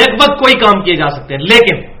تینوں بیک وقت کوئی کام کیے جا سکتے ہیں.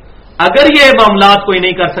 لیکن اگر یہ معاملات کوئی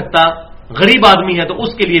نہیں کر سکتا, غریب آدمی ہے, تو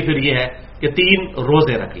اس کے لیے پھر یہ ہے کہ 3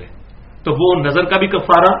 روزے رکھ لے. تو وہ نظر کا بھی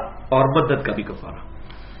کفارہ اور مدت کا بھی کفارہ.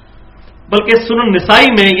 بلکہ سنن نسائی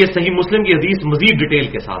میں یہ صحیح مسلم کی حدیث مزید ڈیٹیل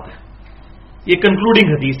کے ساتھ ہے. یہ کنکلوڈنگ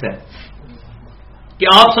حدیث ہے کہ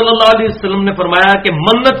آپ صلی اللہ علیہ وسلم نے فرمایا کہ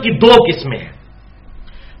منت کی 2 قسمیں ہیں.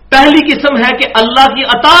 پہلی قسم ہے کہ اللہ کی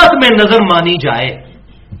اطاعت میں نظر مانی جائے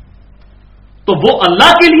تو وہ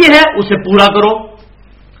اللہ کے لیے ہے, اسے پورا کرو.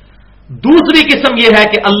 دوسری قسم یہ ہے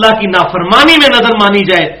کہ اللہ کی نافرمانی میں نظر مانی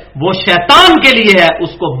جائے, وہ شیطان کے لیے ہے,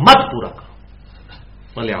 اس کو مت پورا کرو.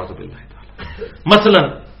 مثلا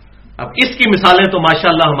اب اس کی مثالیں تو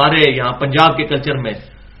ماشاءاللہ ہمارے یہاں پنجاب کے کلچر میں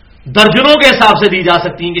درجنوں کے حساب سے دی جا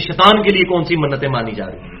سکتی ہیں کہ شیطان کے لیے کون سی منتیں مانی جا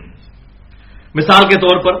رہی ہیں. مثال کے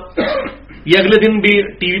طور پر یہ اگلے دن بھی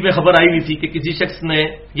ٹی وی پہ خبر آئی ہوئی تھی کہ کسی شخص نے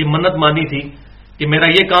یہ منت مانی تھی کہ میرا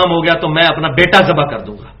یہ کام ہو گیا تو میں اپنا بیٹا ذبح کر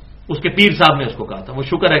دوں گا. اس کے پیر صاحب نے اس کو کہا تھا. وہ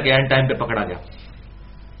شکر ہے کہ اینڈ ٹائم پہ پکڑا گیا.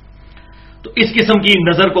 تو اس قسم کی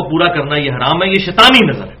نظر کو پورا کرنا یہ حرام ہے, یہ شیطانی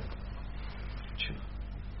نظر ہے.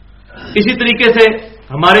 اسی طریقے سے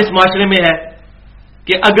ہمارے اس معاشرے میں ہے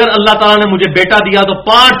کہ اگر اللہ تعالیٰ نے مجھے بیٹا دیا تو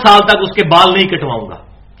 5 سال تک اس کے بال نہیں کٹواؤں گا.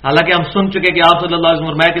 حالانکہ ہم سن چکے کہ آپ صلی اللہ علیہ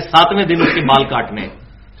وسلم کہ 7ویں دن اس کے بال کاٹنے,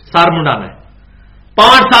 سار منڈانا ہے.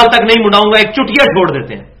 5 سال تک نہیں منڈاؤں گا, ایک چٹیا چھوڑ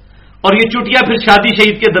دیتے ہیں, اور یہ چٹیا پھر شادی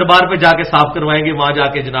شہید کے دربار پہ جا کے صاف کروائیں گے, وہاں جا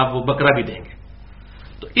کے جناب وہ بکرا بھی دیں گے.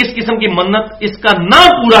 تو اس قسم کی منت, اس کا نہ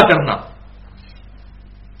پورا کرنا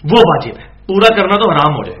وہ واجب ہے, پورا کرنا تو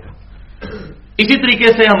حرام ہو جائے گا. اسی طریقے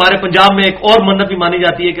سے ہمارے پنجاب میں ایک اور منت بھی مانی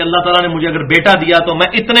جاتی ہے کہ اللہ تعالیٰ نے مجھے اگر بیٹا دیا تو میں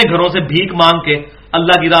اتنے گھروں سے بھیک مانگ کے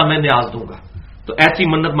اللہ کی راہ میں نیاز دوں گا. تو ایسی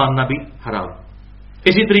منت ماننا بھی حرام۔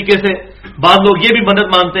 اسی طریقے سے بعض لوگ یہ بھی منت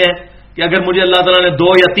مانتے ہیں کہ اگر مجھے اللہ تعالیٰ نے 2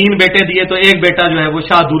 یا 3 بیٹے دیے تو ایک بیٹا جو ہے وہ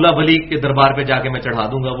شاہ دولہ ولی کے دربار پہ جا کے میں چڑھا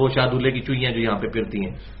دوں گا، وہ شاہ دولے کی چوئیاں جو یہاں پہ پھرتی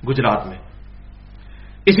ہیں گجرات میں۔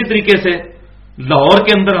 اسی طریقے سے لاہور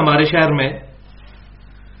کے اندر ہمارے شہر میں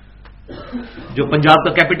جو پنجاب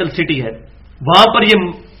کا کیپٹل سٹی ہے، وہاں پر یہ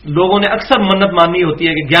لوگوں نے اکثر منت مانی ہوتی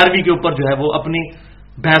ہے کہ 11ویں کے اوپر جو ہے وہ اپنی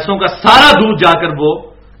بھینسوں کا سارا دودھ جا کر وہ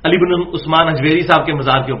علی بن عثمان اجویری صاحب کے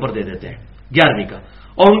مزار کے اوپر دے دیتے ہیں 11ویں کا،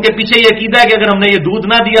 اور ان کے پیچھے یہ عقیدہ ہے کہ اگر ہم نے یہ دودھ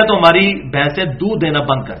نہ دیا تو ہماری بھینسیں دودھ دینا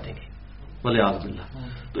بند کر دیں گے، والعیاذ باللہ۔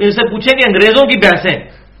 تو ان سے پوچھیں کہ انگریزوں کی بھینسیں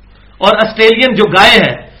اور آسٹریلین جو گائے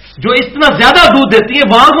ہیں جو اتنا زیادہ دودھ دیتی ہیں،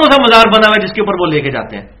 وہاں کون سا مزار بنا ہوا ہے جس کے اوپر وہ لے کے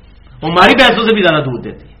جاتے ہیں؟ وہ ہماری بھینسوں سے بھی زیادہ دودھ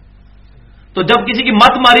دیتی ہے۔ تو جب کسی کی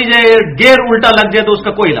مت ماری جائے، گیئر الٹا لگ جائے تو اس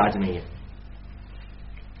کا کوئی علاج نہیں ہے۔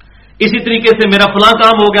 اسی طریقے سے میرا فلاں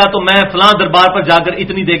کام ہو گیا تو میں فلاں دربار پر جا کر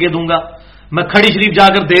اتنی دے کے دوں گا، میں کھڑی شریف جا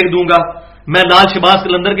کر دیکھ دوں گا، میں لال شہباز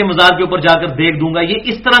قلندر کے مزار کے اوپر جا کر دیکھ دوں گا، یہ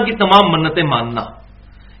اس طرح کی تمام منتیں ماننا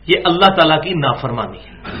یہ اللہ تعالیٰ کی نافرمانی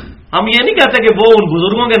ہے۔ ہم یہ نہیں کہتے کہ وہ ان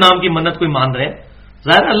بزرگوں کے نام کی منت کوئی مان رہے ہیں،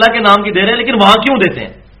 ظاہر اللہ کے نام کی دے رہے ہیں، لیکن وہاں کیوں دیتے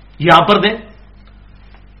ہیں؟ یہاں پر دیں،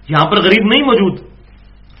 یہاں پر غریب نہیں موجود۔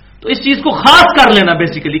 تو اس چیز کو خاص کر لینا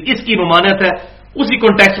بیسیکلی اس کی ممانعت ہے۔ اسی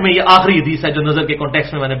کانٹیکسٹ میں یہ آخری حدیث ہے جو نظر کے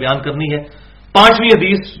کانٹیکسٹ میں نے بیان کرنی ہے، 5ویں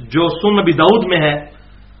حدیث جو سنن نبی داؤد میں ہے،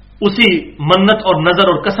 اسی منت اور نظر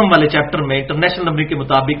اور قسم والے چیپٹر میں انٹرنیشنل نمبر کے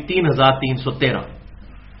مطابق 3313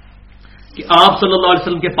 کہ آپ صلی اللہ علیہ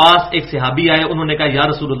وسلم کے پاس ایک صحابی آئے، انہوں نے کہا یا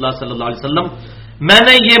رسول اللہ صلی اللہ علیہ وسلم، میں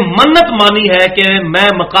نے یہ منت مانی ہے کہ میں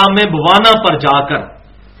مقام بوانا پر جا کر،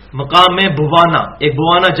 مقام بوانا ایک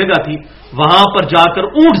بوانا جگہ تھی، وہاں پر جا کر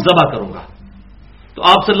اونٹ ذبح کروں گا۔ تو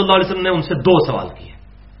آپ صلی اللہ علیہ وسلم نے ان سے 2 سوال کیے۔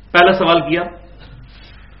 پہلا سوال کیا،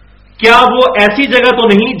 کیا وہ ایسی جگہ تو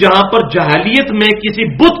نہیں جہاں پر جاہلیت میں کسی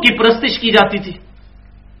بت کی پرستش کی جاتی تھی؟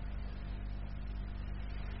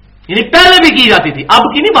 یعنی پہلے بھی کی جاتی تھی، اب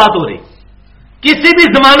کی نہیں بات ہو رہی، کسی بھی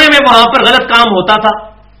زمانے میں وہاں پر غلط کام ہوتا تھا،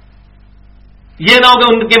 یہ نہ ہو کہ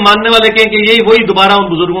ان کے ماننے والے کہیں کہ یہی وہی دوبارہ ان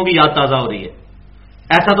بزرگوں کی یاد تازہ ہو رہی ہے،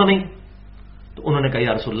 ایسا تو نہیں؟ تو انہوں نے کہا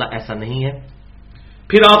یا رسول اللہ ایسا نہیں ہے۔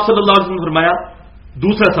 پھر آپ صلی اللہ علیہ وسلم نے فرمایا،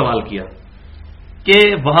 دوسرا سوال کیا کہ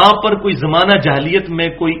وہاں پر کوئی زمانہ جاہلیت میں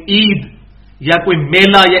کوئی عید یا کوئی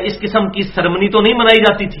میلہ یا اس قسم کی سرمنی تو نہیں منائی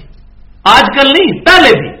جاتی تھی؟ آج کل نہیں،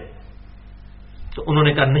 پہلے بھی؟ تو انہوں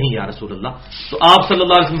نے کہا نہیں یا رسول اللہ۔ تو آپ صلی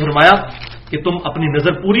اللہ علیہ وسلم نے فرمایا کہ تم اپنی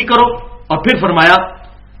نظر پوری کرو، اور پھر فرمایا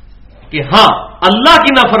کہ ہاں اللہ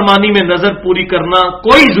کی نافرمانی میں نظر پوری کرنا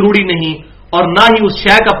کوئی ضروری نہیں، اور نہ ہی اس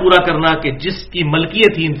شے کا پورا کرنا کہ جس کی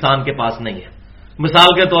ملکیت ہی انسان کے پاس نہیں ہے۔ مثال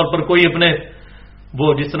کے طور پر کوئی اپنے وہ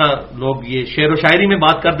جس طرح لوگ یہ شعر و شاعری میں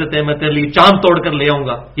بات کر دیتے ہیں، میں تیرے لیے چاند توڑ کر لے آؤں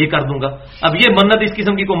گا، یہ کر دوں گا، اب یہ منت اس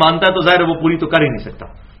قسم کی کو مانتا ہے تو ظاہر وہ پوری تو کر ہی نہیں سکتا،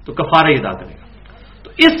 تو کفارہ ادا کرے گا۔ تو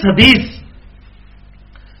اس حدیث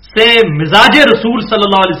سے مزاج رسول صلی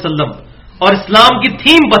اللہ علیہ وسلم اور اسلام کی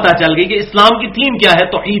تھیم پتہ چل گئی کہ اسلام کی تھیم کیا ہے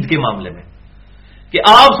توحید کے معاملے میں، کہ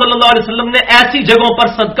آپ صلی اللہ علیہ وسلم نے ایسی جگہوں پر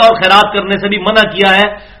صدقہ اور خیرات کرنے سے بھی منع کیا ہے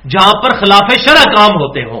جہاں پر خلاف شرع کام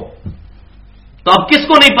ہوتے ہوں۔ تو اب کس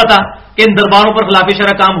کو نہیں پتا کہ ان درباروں پر خلاف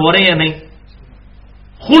شرع کام ہو رہے ہیں یا نہیں؟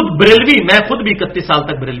 خود بریلوی، میں خود بھی 31 سال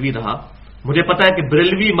تک بریلوی رہا، مجھے پتا ہے کہ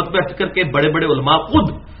بریلوی مکتبہ فکر کے بڑے بڑے علماء خود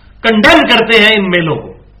کنڈیم کرتے ہیں ان میلوں کو۔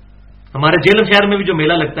 ہمارے جیلم شہر میں بھی جو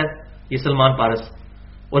میلہ لگتا ہے یہ سلمان پارس،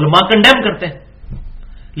 علماء کنڈیم کرتے ہیں،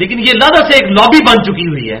 لیکن یہ لادہ سے ایک لابی بن چکی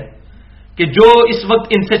ہوئی ہے کہ جو اس وقت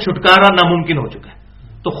ان سے چھٹکارا ناممکن ہو چکا ہے۔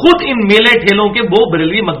 تو خود ان میلے ٹھیلوں کے وہ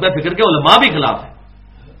بریلوی مکتبہ فکر کے علماء بھی خلاف ہیں،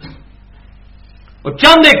 اور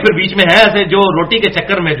چند ایک پھر بیچ میں ہے ایسے جو روٹی کے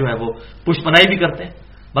چکر میں جو ہے وہ پشت پناہی بھی کرتے ہیں،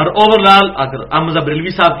 پر اوور آل اگر احمد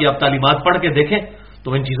بریلوی صاحب کی آپ تعلیمات پڑھ کے دیکھیں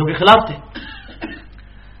تو وہ ان چیزوں کے خلاف تھے۔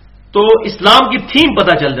 تو اسلام کی تھیم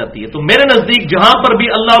پتہ چل جاتی ہے۔ تو میرے نزدیک جہاں پر بھی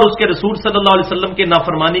اللہ اور اس کے رسول صلی اللہ علیہ وسلم کے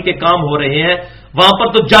نافرمانی کے کام ہو رہے ہیں وہاں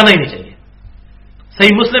پر تو جانا ہی نہیں چاہیے۔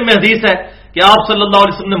 صحیح مسلم میں حدیث ہے کہ آپ صلی اللہ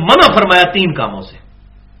علیہ وسلم نے منع فرمایا 3 کاموں سے،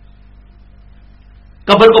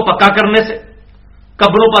 قبر کو پکا کرنے سے،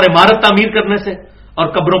 قبروں پر عمارت تعمیر کرنے سے، اور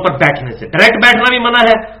قبروں پر بیٹھنے سے۔ ڈائریکٹ بیٹھنا بھی منع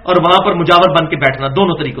ہے اور وہاں پر مجاور بن کے بیٹھنا،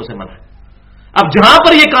 دونوں طریقوں سے منع ہے۔ اب جہاں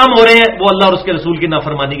پر یہ کام ہو رہے ہیں وہ اللہ اور اس کے رسول کی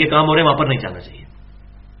نافرمانی کے کام ہو رہے ہیں، وہاں پر نہیں جانا چاہیے۔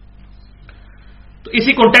 تو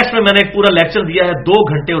اسی کانٹیکسٹ میں نے ایک پورا لیکچر دیا ہے 2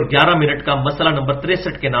 گھنٹے اور 11 منٹ کا، مسئلہ نمبر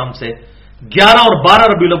 63 کے نام سے، 11 اور 12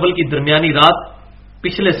 ربیع الاول کی درمیانی رات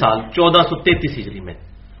پچھلے سال 1433 ہجری میں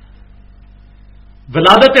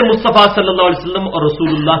ولادت مصطفیٰ صلی اللہ علیہ وسلم اور رسول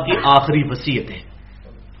اللہ کی آخری وصیتیں،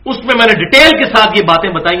 اس میں نے ڈیٹیل کے ساتھ یہ باتیں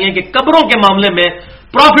بتائی ہیں کہ قبروں کے معاملے میں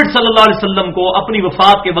پروفٹ صلی اللہ علیہ وسلم کو اپنی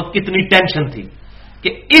وفات کے وقت کتنی ٹینشن تھی، کہ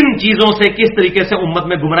ان چیزوں سے کس طریقے سے امت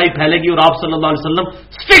میں گمراہی پھیلے گی، اور آپ صلی اللہ علیہ وسلم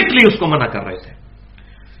اسٹرکٹلی اس کو منع کر رہے تھے.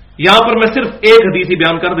 یہاں پر میں صرف ایک حدیث ہی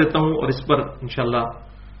بیان کر دیتا ہوں اور اس پر انشاءاللہ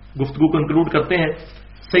گفتگو کنکلوڈ کرتے ہیں.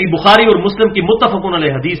 صحیح بخاری اور مسلم کی متفقون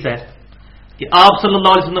علیہ حدیث ہے کہ آپ صلی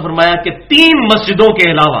اللہ علیہ وسلم نے فرمایا کہ 3 مسجدوں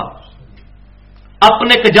کے علاوہ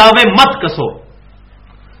اپنے کجاوے مت کسو،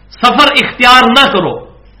 سفر اختیار نہ کرو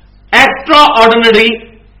ایکسٹرا آرڈنری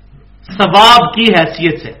ثواب کی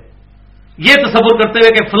حیثیت سے. یہ تصور کرتے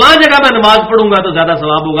ہوئے کہ فلاں جگہ میں نماز پڑھوں گا تو زیادہ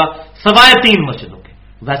ثواب ہوگا سوائے 3 مسجدوں کے.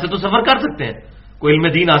 ویسے تو سفر کر سکتے ہیں، کوئی علم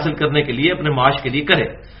دین حاصل کرنے کے لیے اپنے معاش کے لیے کرے،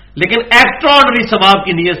 لیکن ایکسٹرا آرڈنری ثواب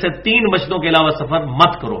کی نیت سے 3 مسجدوں کے علاوہ سفر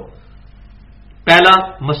مت کرو. پہلا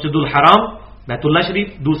مسجد الحرام بیت اللہ شریف،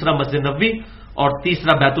 دوسرا مسجد نبوی، اور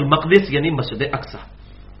تیسرا بیت المقدس یعنی مسجد اقصی.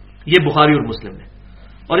 یہ بخاری اور مسلم ہے،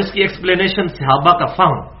 اور اس کی ایکسپلینیشن صحابہ کا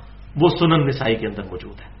فہم وہ سنن نسائی کے اندر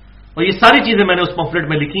موجود ہے. اور یہ ساری چیزیں میں نے اس پمفلٹ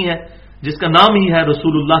میں لکھی ہیں جس کا نام ہی ہے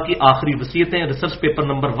رسول اللہ کی آخری وصیتیں، ریسرچ پیپر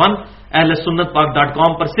نمبر 1 اہل سنت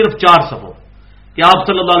پاک.com پر صرف 4 صفحوں کہ آپ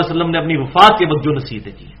صلی اللہ علیہ وسلم نے اپنی وفات کے وقت جو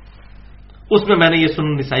نصیحتیں کی ہیں، اس میں نے یہ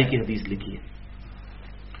سنن نسائی کی حدیث لکھی ہے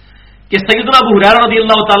کہ سیدنا ابو ہریرہ رضی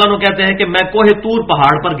اللہ تعالیٰ عنہ کہتے ہیں کہ میں کوہ طور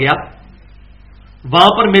پہاڑ پر گیا،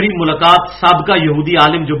 وہاں پر میری ملاقات سابقہ یہودی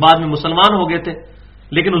عالم جو بعد میں مسلمان ہو گئے تھے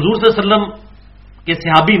لیکن حضور صلی اللہ علیہ وسلم کے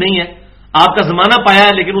صحابی نہیں ہے، آپ کا زمانہ پایا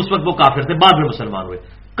ہے لیکن اس وقت وہ کافر تھے، بعد میں مسلمان ہوئے،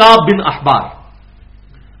 کعب بن احبار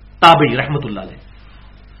تابعی رحمت اللہ علیہ.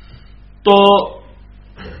 تو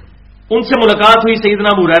ان سے ملاقات ہوئی. سیدنا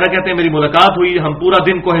ابو ہریرہ کہتے ہیں میری ملاقات ہوئی، ہم پورا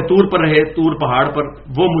دن کوہ طور پر رہے، طور پہاڑ پر.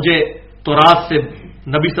 وہ مجھے تورات سے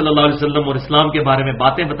نبی صلی اللہ علیہ وسلم اور اسلام کے بارے میں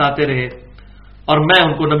باتیں بتاتے رہے اور میں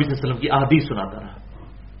ان کو نبی صلی اللہ علیہ وسلم کی احادیث سناتا رہا.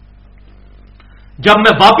 جب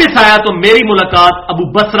میں واپس آیا تو میری ملاقات ابو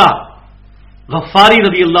بصرہ غفاری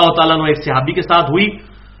رضی اللہ تعالیٰ عنہ ایک صحابی کے ساتھ ہوئی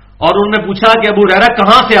اور انہوں نے پوچھا کہ ابو ہریرہ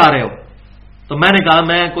کہاں سے آ رہے ہو؟ تو میں نے کہا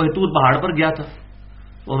میں کوہ طور پہاڑ پر گیا تھا.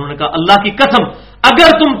 انہوں نے کہا اللہ کی قسم اگر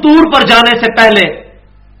تم طور پر جانے سے پہلے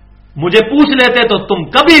مجھے پوچھ لیتے تو تم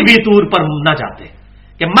کبھی بھی طور پر نہ جاتے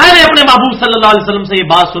کہ میں نے اپنے محبوب صلی اللہ علیہ وسلم سے یہ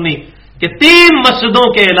بات سنی کہ 3 مسجدوں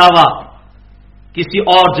کے علاوہ کسی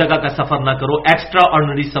اور جگہ کا سفر نہ کرو ایکسٹرا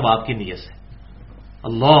آرڈنری ثواب کی نیت سے.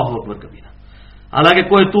 اللہ اکبر کبیرہ. حالانکہ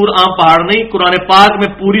کوئی طور عام پہاڑ نہیں، قرآن پاک میں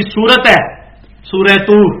پوری سورت ہے سورہ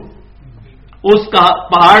طور، اس کا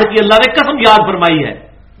پہاڑ کی اللہ نے قسم یاد فرمائی ہے،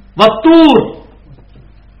 وَالطُّورِ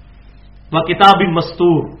وَكِتَابٍ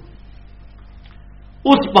مَسْطُورٍ.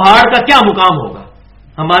 اس پہاڑ کا کیا مقام ہوگا؟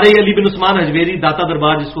 ہمارے علی بن عثمان حجویری داتا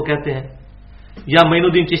دربار جس کو کہتے ہیں، یا معین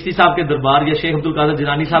الدین چشتی صاحب کے دربار، یا شیخ عبد القادر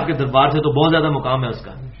جیلانی صاحب کے دربار سے تو بہت زیادہ مقام ہے اس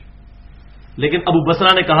کا. لیکن ابو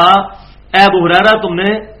بصرہ نے کہا اے ابو ہریرہ تم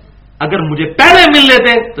نے اگر مجھے پہلے مل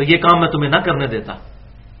لیتے تو یہ کام میں تمہیں نہ کرنے دیتا.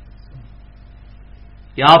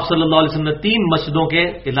 کہ آپ صلی اللہ علیہ وسلم نے 3 مسجدوں کے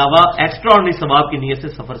علاوہ ایکسٹرا آرڈنری ثواب کی نیت سے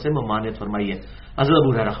سفر سے ممانعت فرمائی ہے. حضرت ابو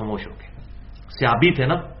ہریرہ خاموش ہو گئے، صحابی تھے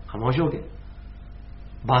نا، خاموش ہو گئے.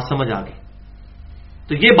 بات سمجھ آ گئی.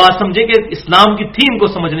 تو یہ بات سمجھے کہ اسلام کی تھیم کو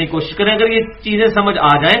سمجھنے کی کوشش کریں. اگر یہ چیزیں سمجھ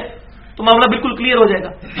آ جائیں تو معاملہ بالکل کلیئر ہو جائے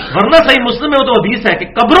گا. ورنہ صحیح مسلم میں وہ تو حدیث ہے کہ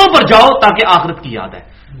قبروں پر جاؤ تاکہ آخرت کی یاد ہے.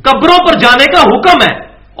 قبروں پر جانے کا حکم ہے،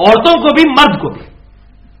 عورتوں کو بھی مرد کو بھی،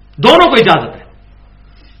 دونوں کو اجازت ہے.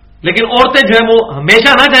 لیکن عورتیں جو ہیں وہ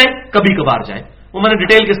ہمیشہ نہ جائیں، کبھی کبھار جائیں. وہ میں نے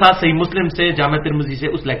ڈیٹیل کے ساتھ صحیح مسلم سے جامع ترمذی سے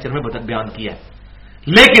اس لیکچر میں بیان کیا ہے.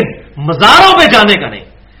 لیکن مزاروں پہ جانے کا نہیں.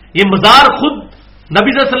 یہ مزار خود نبی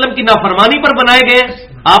صلی اللہ علیہ وسلم کی نافرمانی پر بنائے گئے.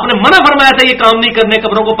 آپ نے منع فرمایا تھا یہ کام نہیں کرنے،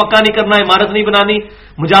 قبروں کو پکا نہیں کرنا، عمارت نہیں بنانی،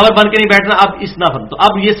 مجاور بن کے نہیں بیٹھنا. اب اس نافرمان تو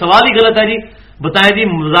اب یہ سوال ہی غلط ہے جی. بتائیں جی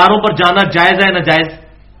مزاروں پر جانا جائز ہے ناجائز؟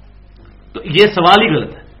 تو یہ سوال ہی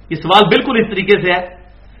غلط ہے. یہ سوال بالکل اس طریقے سے ہے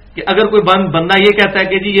کہ اگر کوئی بندہ یہ کہتا ہے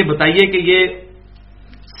کہ جی یہ بتائیے کہ یہ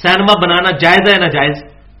سینما بنانا جائز ہے ناجائز،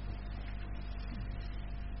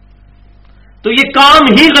 تو یہ کام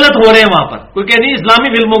ہی غلط ہو رہے ہیں وہاں پر. کوئی کہ نہیں اسلامی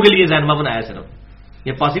فلموں کے لیے سینما بنایا صرف،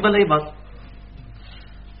 یہ پاسبل ہے یہ بات؟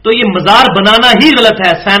 تو یہ مزار بنانا ہی غلط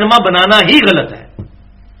ہے، سینما بنانا ہی غلط ہے.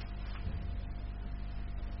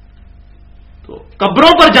 تو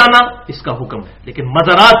قبروں پر جانا اس کا حکم ہے، لیکن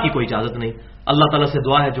مزارات کی کوئی اجازت نہیں. اللہ تعالیٰ سے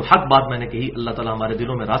دعا ہے جو حق بات میں نے کہی اللہ تعالیٰ ہمارے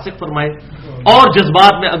دلوں میں راسخ فرمائے، اور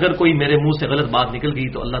جذبات میں اگر کوئی میرے منہ سے غلط بات نکل گئی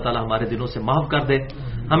تو اللہ تعالیٰ ہمارے دلوں سے معاف کر دے.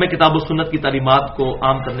 ہمیں کتاب و سنت کی تعلیمات کو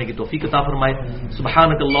عام کرنے کی توفیق عطا فرمائے.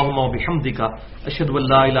 سبحانک اللہم و بحمدک اشہد ان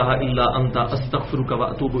لا الہ الا انت استغفرک و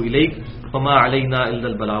اتوب الیک وما علینا الا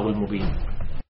البلاغ المبین.